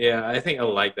 Agree. Yeah, I think I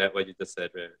like that what you just said.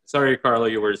 Man. Sorry, Carlo,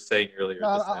 you were saying No, earlier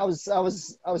just now.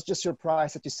 I was just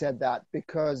surprised that you said that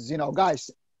because guys,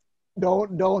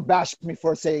 don't bash me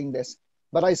for saying this,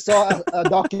 but I saw a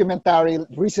documentary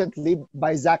recently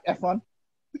by Zac Efron.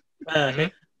 Hmm.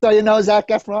 Okay. So Zac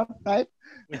Efron, right?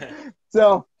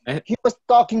 So I, he was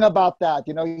talking about that.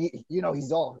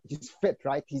 He's fit,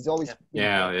 right? He's always Yep. been fit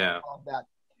yeah, and yeah, all of that,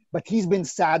 but he's been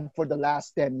sad for the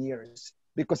last 10 years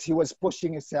because he was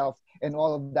pushing himself and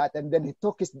all of that, and then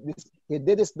he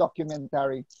did his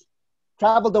documentary,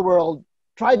 traveled the world,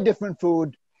 tried different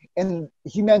food, and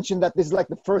he mentioned that this is like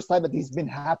the first time that he's been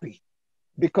happy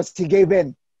because he gave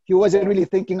in. He wasn't really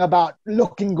thinking about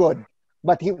looking good,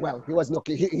 but he was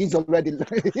looking. He's already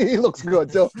he looks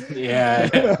good. So, yeah,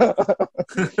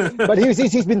 but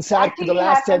he's been sad for the Actually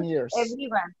last ten happens to years.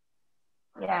 everyone.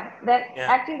 Yeah, that Yeah.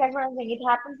 actually that's what I'm saying. It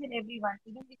happens in everyone,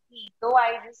 even with me. Though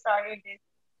I just started this,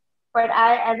 but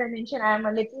as I mentioned, I am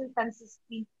a little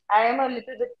consistent. I am a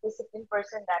little bit disciplined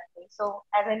person that way. So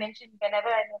as I mentioned, whenever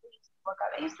I never used to work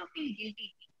out, I used to feel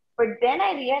guilty. But then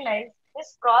I realized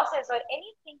this process or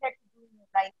anything that you do in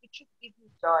your life, it should give you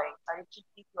joy or it should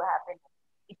give you happiness.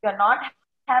 If you're not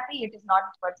happy, it is not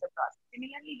worth the process.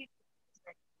 Similarly with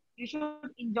business, you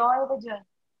should enjoy the journey.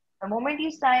 The moment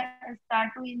you start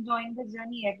to enjoying the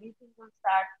journey, everything will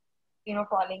start,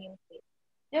 falling in place.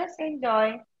 Just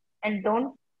enjoy and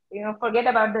don't, forget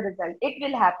about the result. It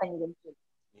will happen eventually.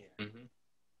 Yeah. hmm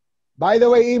By the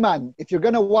way, Iman, if you're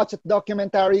gonna watch a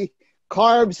documentary,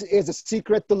 carbs is a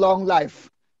secret to long life.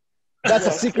 That's a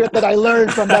Yes, secret that I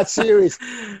learned from that series.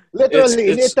 it's Literally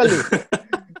in it's Italy.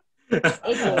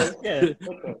 it is. Yeah.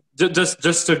 It is.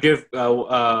 just to give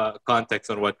context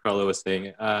on what Carlo was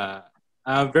saying.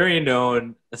 I'm very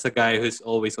known as a guy who's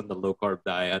always on the low carb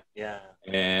diet, Yeah.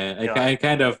 and You are. I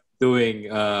kind of doing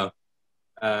a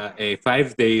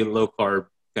 5 day low carb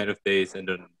kind of days, and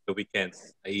then the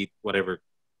weekends I eat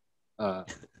uh,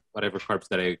 whatever carbs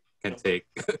that I can take.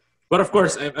 But of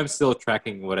course, I'm still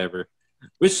tracking whatever,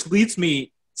 which leads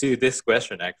me to this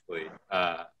question actually.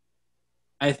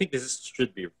 I think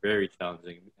should be very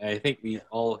challenging. I think we Yeah.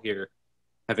 all here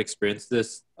have experienced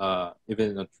this,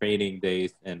 even on training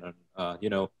days, and on,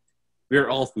 we're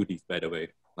all foodies, by the way.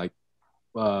 Like,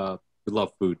 we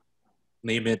love food.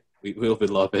 Name it, we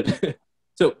love it.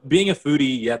 So, being a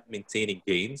foodie yet maintaining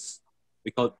gains,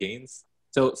 we call it gains.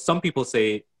 So, some people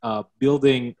say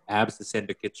building abs is in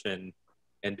the kitchen,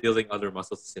 and building other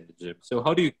muscles is in the gym. So,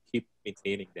 how do you keep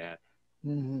maintaining that?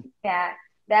 Mhm. Yeah,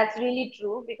 that's really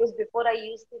true because before I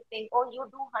used to think, oh, you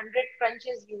do 100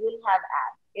 crunches, you will have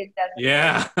abs. It doesn't work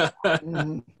Yeah. like that.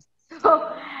 Mhm. So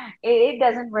it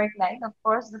doesn't work like. Of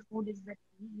course, the food is the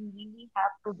key. You really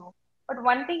have to do. But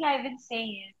one thing I will say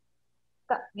is,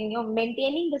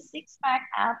 maintaining the six pack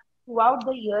app throughout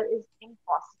the year is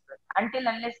impossible until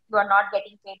unless you are not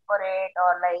getting paid for it,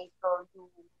 or like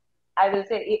I will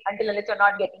say until unless you're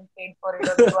not getting paid for it,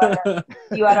 or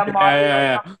you are a Yeah, model or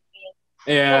yeah, something.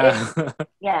 So it's yeah.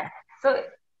 yeah. So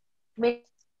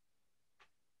maintaining the six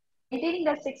pack app,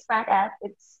 you can do it.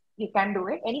 Anyone can actually and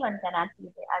anyone can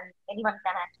actually have that. That's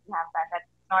not something.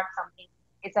 It's about the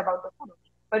food only. But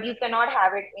you cannot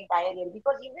have it entire year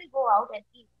because you will go out and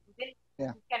eat. You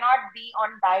Yeah. cannot be on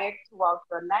diet throughout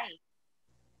your life.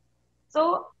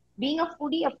 So being a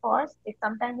foodie, of course,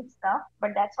 sometimes it's tough,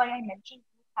 but that's why I mentioned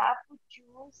you have to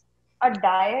choose a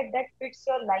diet that fits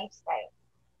your lifestyle.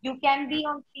 You can be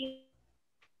on 3 months, 4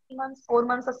 months, or 6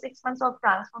 months of transformation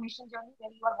journey where you are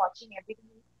watching everything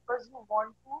because you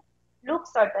want to look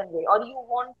certain way, or you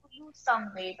want to lose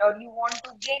some weight, or you want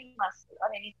to gain muscle or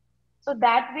anything. So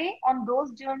that way, on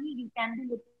those journey, you can be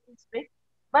little strict.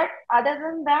 But other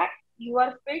than that, you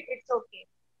are fit, it's okay.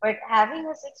 But having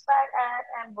a six pack app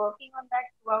and working on that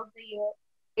throughout the year,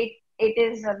 it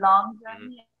is a long Mhm.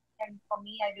 journey, and for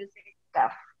me, I will say it's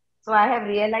tough. So I have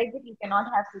realized that you cannot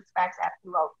have six packs app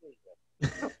throughout the year.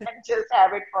 You can just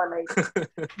have it for like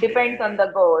depends on the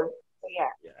Yeah, goal. So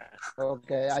yeah. yeah.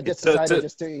 Okay, I just so decided to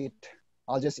just to eat.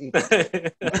 I'll just eat.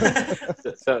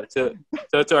 so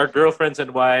to our girlfriends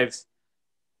and wives,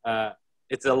 uh,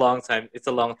 it's a long time. It's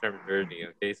a long term journey.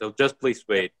 Okay, so just please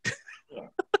wait Yeah.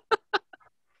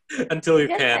 until you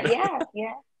Just can. yeah.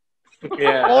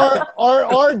 Yeah,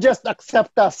 Or just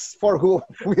accept us for who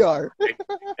we are.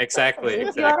 exactly,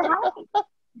 If you are exactly. happy.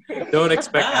 Don't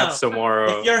expect abs Wow. If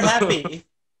tomorrow. you're happy,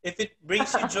 if it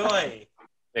brings you joy,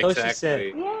 Toshi said.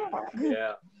 Exactly. Yeah.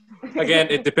 Yeah. Again,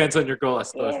 it depends on your goal,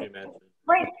 as Yeah. Toshi mentioned.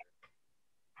 But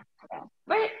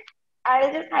but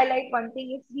I'll just highlight one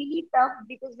thing. It's really tough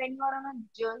because when you are on a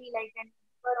journey, like when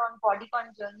we were on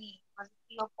bodycon journey, it was a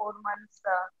 3 or 4 months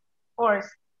course.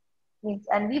 Means,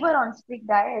 and we were on strict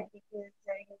diet because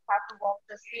you have to walk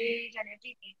the stage and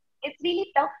everything. It's really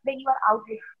tough when you are out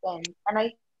with friends, and I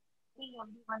think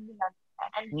everyone will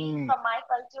understand. And being from my Mm,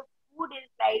 culture, food is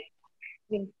like,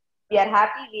 means, we are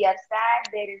happy, we are sad,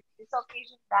 there is this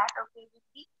occasion, that occasion,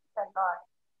 we eat a lot.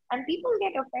 And people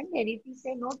get offended if you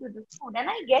say no to the food. And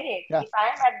I get it. If yeah. I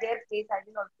am at their place, I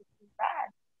will also feel bad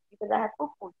because I have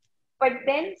cooked food. But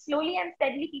then slowly and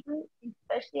steadily, people,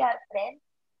 especially our friends,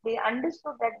 they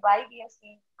understood that why we are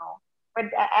saying no.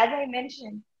 But as I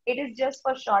mentioned, it is just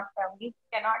for short term. You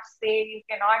cannot say, you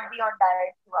cannot be on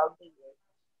diet throughout the year.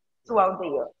 Throughout the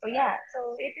year. So yeah,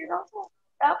 so it is also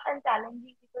tough and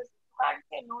challenging because you can't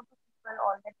say no to people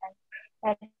all the time.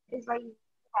 That is why you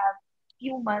have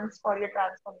few months for your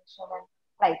transformation and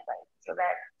likewise, so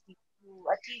that you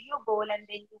achieve your goal and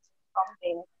then you from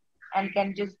there and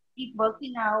can just keep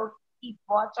working out, keep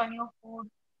watch on your food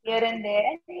here and there,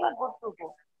 and you are good to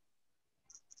go.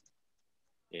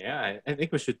 Yeah, I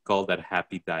think we should call that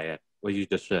happy diet. What you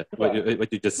just said. Yes.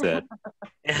 What you just said.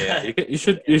 Yeah, Yeah.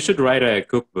 you should write a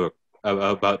cookbook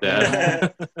about Yeah.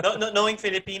 that. No, no, knowing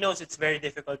Filipinos, it's very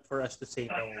difficult for us to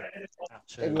say no.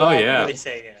 Actually, Oh we yeah, only Exactly.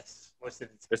 say yes most of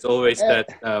the there's always Eh, that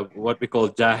what we call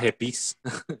jahe piece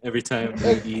every time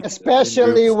we eat in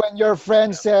Especially groups. when your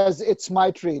friend says it's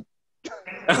my treat.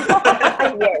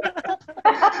 Yes.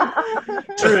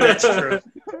 True, that's true.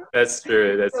 That's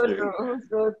true. That's So true. true.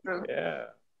 So true. Yeah.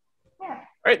 Yeah.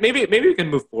 All right. Maybe we can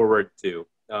move forward too,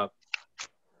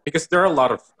 because there are a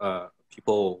lot of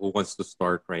people who wants to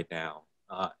start right now.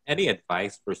 Any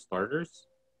advice for starters?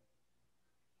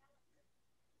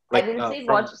 I Like will say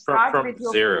watch from start with from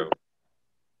your food. zero.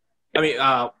 I mean,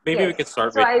 maybe we Yes. can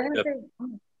start So with I will the say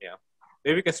yeah.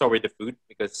 Maybe we can start with the food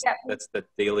because yeah, that's the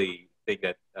daily thing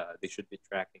that they should be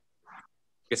tracking.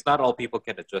 Because not all people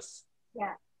can adjust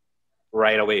yeah.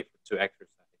 right away to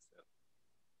exercise. So.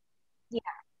 Yeah.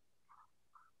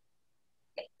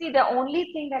 See, the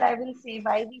only thing that I will say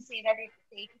why we say that it's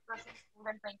 80% food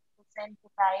and 20% to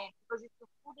diet, because if the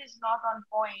food is not on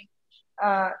point,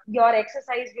 your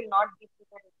exercise will not give you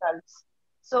the results.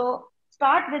 So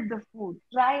start with the food.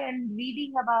 Try and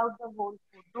reading about the whole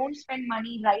food. Don't spend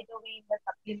money right away in the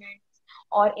supplements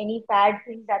or any fad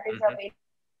thing that is Hmm.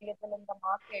 available in the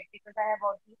market because I have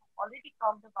already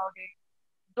talked about it.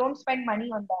 Don't spend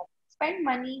money on that. Spend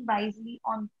money wisely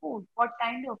on food. What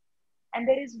kind of food? And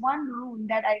there is one rule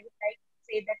that I would like to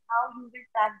say that how you will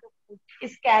track the food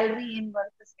is calorie in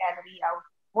versus calorie out.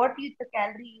 What is the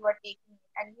calorie you are taking in,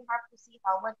 and you have to see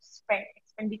how much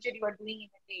expenditure you are doing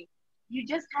in a day. You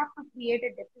just have to create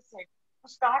a deficit to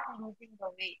start losing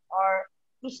the weight or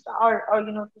to start or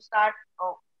to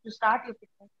start your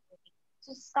fitness journey.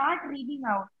 So start reading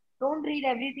out. Don't read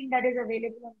everything that is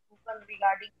available on Google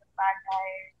regarding the fat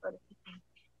diet or anything.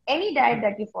 Any diet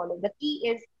that you follow, the key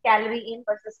is calorie in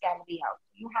versus calorie out.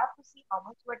 You have to see how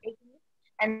much you are taking in,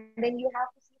 and then you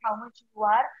have to see how much you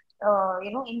are,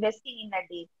 investing in a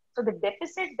day. So the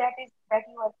deficit that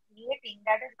you are creating,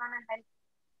 that is gonna help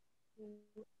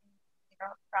you,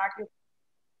 start your.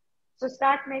 So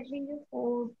start measuring your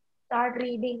food, start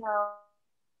reading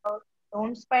out.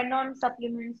 Don't spend on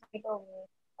supplements right away,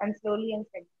 and slowly and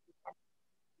steadily you can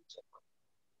reach your goal.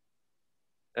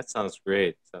 That sounds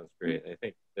great. Sounds great. I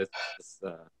think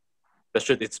that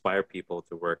should inspire people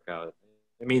to work out.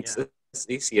 I mean, it's Yeah. as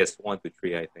easy as 1 to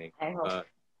 3. I think. I hope.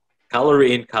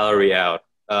 Calorie in, calorie out.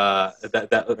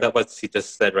 That Right. what she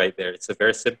just said right there. It's a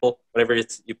very simple. Whatever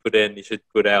it's you put in, you should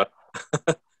put out.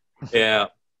 Yeah.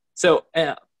 So,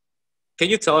 can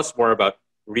you tell us more about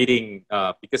reading?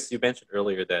 Because you mentioned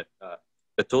earlier that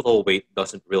the total weight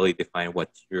doesn't really define what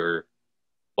your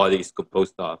body is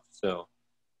composed of. So,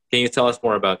 can you tell us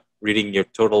more about reading your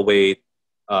total weight,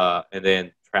 and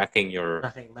then tracking your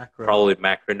Tracking macro. probably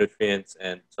macronutrients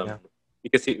and some, Yeah.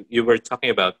 because you were talking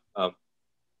about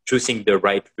choosing the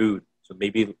right food. So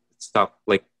maybe let's talk,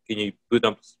 like, can you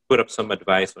put up some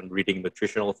advice on reading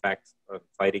nutritional facts on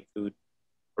fighting food,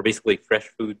 or basically fresh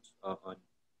foods,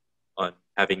 on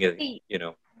having a, See,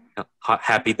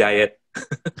 happy diet.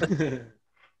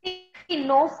 see,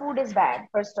 no food is bad,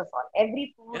 first of all.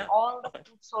 Every food, Yeah. all the Okay.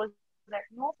 food sources, that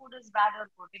no food is bad or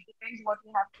good. It depends what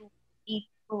you have to eat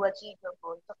to achieve your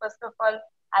goal. So first of all,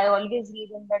 I always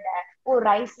read in the diet, oh,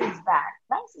 rice is bad.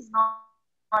 Rice is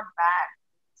not bad.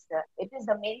 It is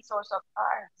the main source of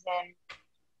carbs, and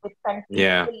with people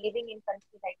Yeah. living in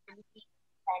countries like Philippines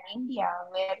and India,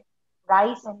 where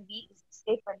rice and wheat is the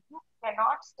staple, you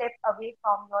cannot step away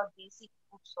from your basic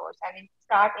food source and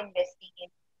start investing in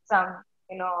some,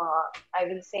 I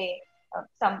will say,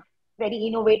 some very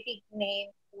innovative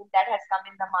name food that has come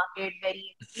in the market,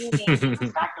 very new name. You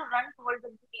start to run towards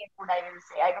the new name food, I will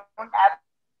say. I don't have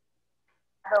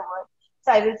the other word.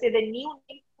 So I will say the new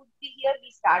name food be here, we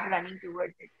start running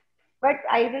towards it. But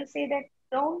I will say that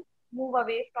don't move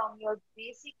away from your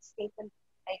basic staple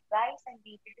like rice and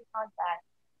wheat. It is not bad.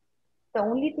 The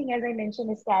only thing, as I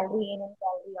mentioned, is calorie in and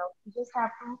calorie out. You just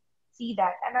have to see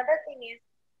that. Another thing is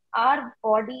our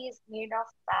body is made of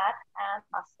fat and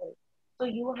muscle. So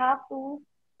you have to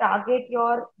target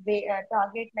your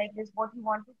target like this what you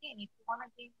want to gain. If you want to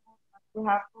gain more, you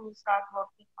have to start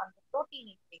working on the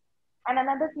protein intake. And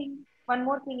another thing, one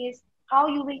more thing is how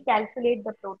you will calculate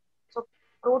the protein. So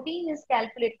protein is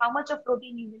calculate how much of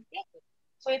protein you will take it.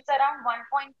 So it's around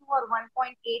 1.2 or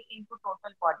 1.8 into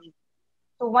total body.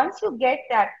 So once you get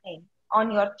that thing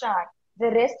on your chart, the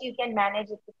rest you can manage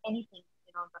it with anything,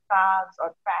 the carbs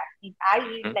or fat. I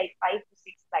eat Mhm. like 5 to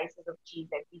 6 slices of cheese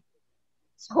every day.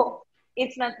 So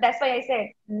it's not, that's why I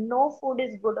said no food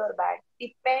is good or bad.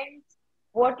 Depends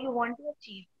what you want to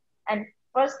achieve. And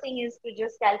first thing is to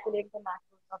just calculate the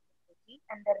macros of the protein,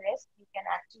 and the rest you can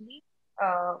actually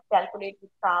calculate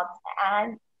with carbs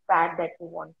and fat that you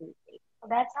want to take. So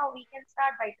that's how we can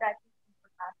start by tracking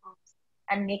simple macros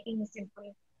and making a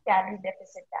simple calorie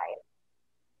deficit diet.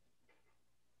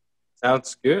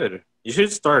 Sounds good. You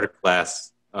should start a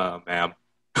class, ma'am.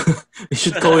 You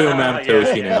should call you Ma'am Yeah,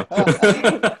 Toshi yeah. now.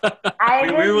 I We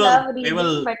just will love we reading,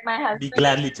 will but my be husband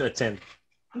gladly to attend.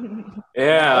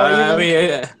 Yeah, or I even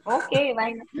mean, okay,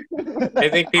 why not? I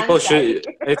think I'm people shy.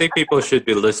 should. I think people should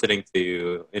be listening to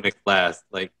you in a class.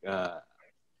 Like,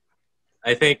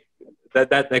 I think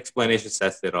that explanation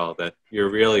says it all. That you're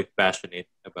really passionate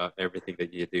about everything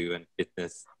that you do and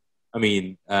fitness. I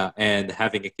mean, and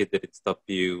having a kid that it stopped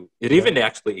you, it Yeah. even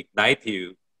actually ignite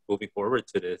you moving forward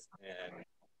to this. And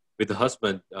with the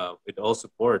husband, with all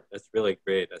support, that's really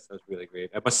great. That sounds really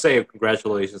great. I must say,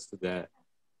 congratulations to that.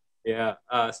 Yeah.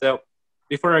 So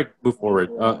before I move Thank forward,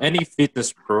 you. any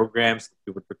fitness programs that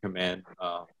you would recommend,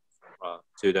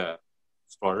 to the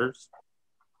starters?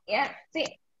 Yeah, see,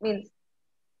 means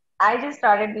I just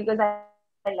started because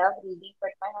I love reading,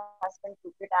 but my husband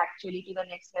took it actually to the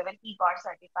next level. He got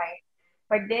certified.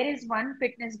 But there is one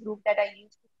fitness group that I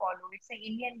used to follow. It's an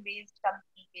Indian-based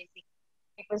company, basically.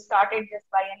 It was started just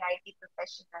by an IT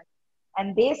professional,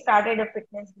 and they started a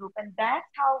fitness group, and that's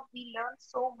how we learned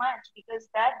so much because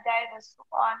that guy was so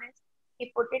honest.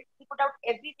 He put out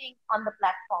everything on the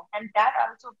platform, and that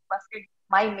also busted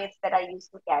my myths that I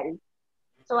used to carry.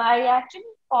 So I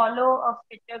actually follow a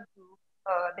fitter group.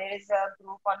 There is a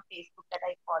group on Facebook that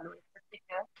I follow. It's a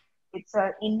fitter. It's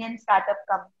an Indian startup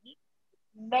company.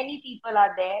 Many people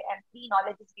are there, and free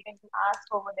knowledge is given to ask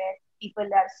over there. People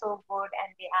are so good, and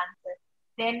they answer.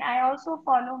 Then I also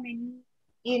follow many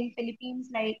in Philippines,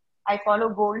 like I follow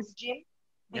Gold's Gym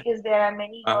Yeah. because there are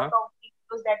many Uh-huh. workout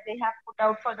videos that they have put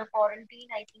out for the quarantine.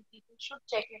 I think people should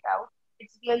check it out.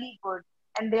 It's really good,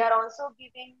 and they are also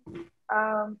giving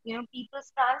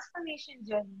people's transformation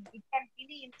journey. It can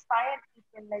really inspire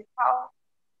people, like how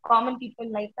common people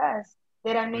like us.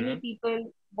 There are many Mm-hmm.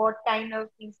 people, what kind of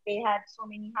things they had, so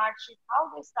many hardships, how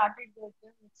they started their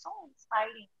journey. It's so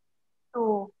inspiring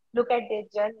to look at their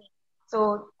journey.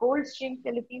 So Gold Stream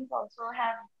Philippines also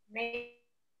have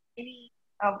many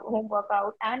home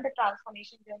workout and the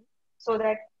transformation journey, so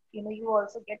that you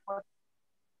also get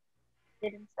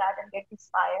motivated and start and get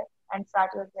inspired and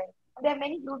start your journey. And there are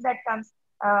many groups that comes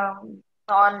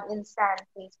on Insta and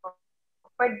Facebook,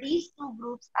 but these two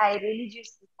groups I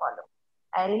religiously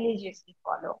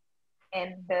follow.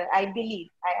 And I believe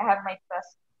I have my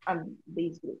trust on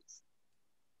these groups.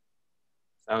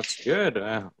 Sounds good.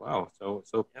 Wow.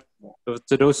 Yep. So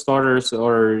to those starters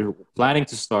or planning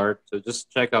to start, so just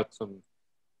check out some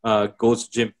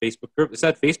Ghost Gym Facebook group. Is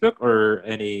that Facebook or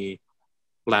any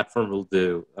platform will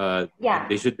do? And Yeah,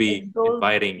 they should be it's gold.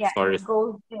 inviting Yeah, it's starters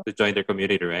gold gym. to join their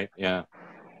community, right? Yeah.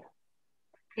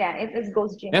 Yeah, it's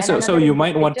ghost gym, Yeah. and So another you is the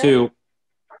might want fitter. to.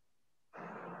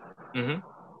 Mm-hmm.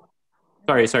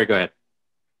 Sorry. Mhm. Sorry. Go ahead.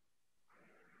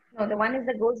 No, the one is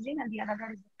the ghost gym, and the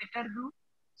another is the fitter group.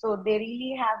 So they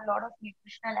really have a lot of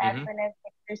nutritional as Mm-hmm. well as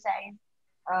exercise,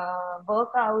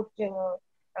 workout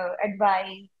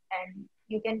advice, and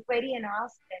you can query and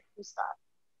ask them to start.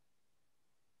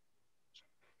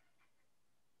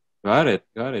 Got it.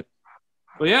 Got it.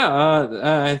 Well,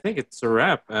 yeah. I think it's a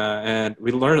wrap, and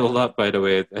we learned a lot. By the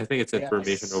way, I think it's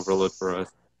information overload for Yes.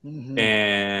 us, Hmm.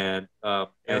 and Yeah,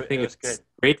 I it think was good.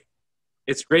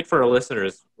 it's great for our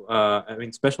listeners. I mean,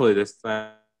 especially this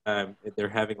time, they're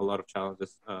having a lot of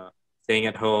challenges staying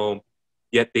at home,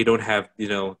 yet they don't have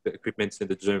the equipments in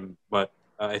the gym. But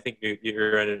I think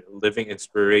you're a living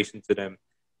inspiration to them,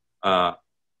 uh,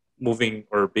 moving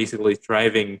or basically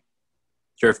thriving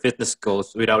your fitness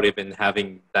goals without even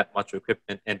having that much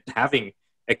equipment and having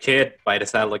a kid by the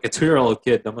side, like a 2 year old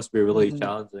kid. That must be really Hmm.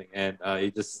 challenging, and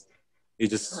you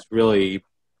just really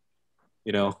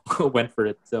went for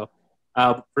it. So,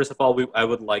 first of all, I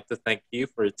would like to thank you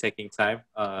for taking time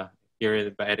here in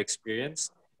the Bad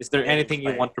Experience. Is there Very anything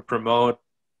you inspiring. want to promote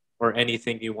or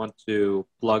anything you want to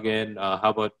plug in? How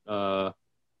about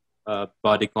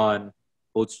BodyCon,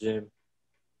 Coach Gym?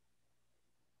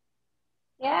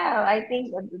 Yeah, I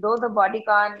think though the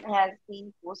bodycon has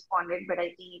been postponed, but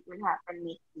I think it will happen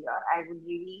next year. I would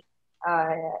really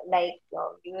like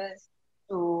your viewers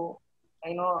to,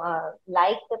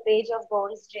 like the page of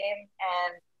Gold's Gym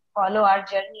and follow our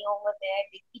journey over there.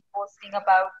 We keep posting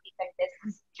about the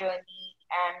contestants' journey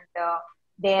and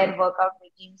their workout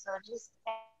regime. So just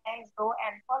guys go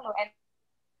and follow. And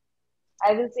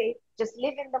I will say, just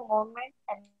live in the moment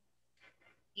and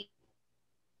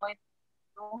enjoy.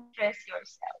 Don't stress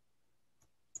yourself.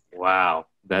 Wow,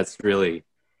 that's really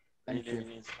Thank Really, you.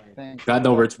 really inspiring. Thank got you. no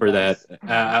Thank words you, for that. guys.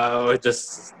 I would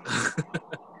just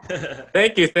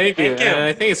thank you, thank you. Thank And you.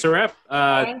 I think it's a wrap.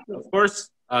 Thank Of you. course,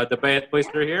 the Bad Boys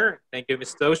are here. Thank you,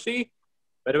 Miss Toshi.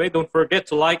 By the way, don't forget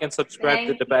to like and subscribe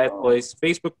to Thank the Bad you. Boys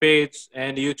Facebook page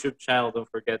and YouTube channel. Don't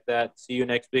forget that. See you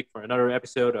next week for another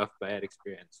episode of Bad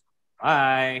Experience.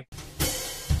 Bye.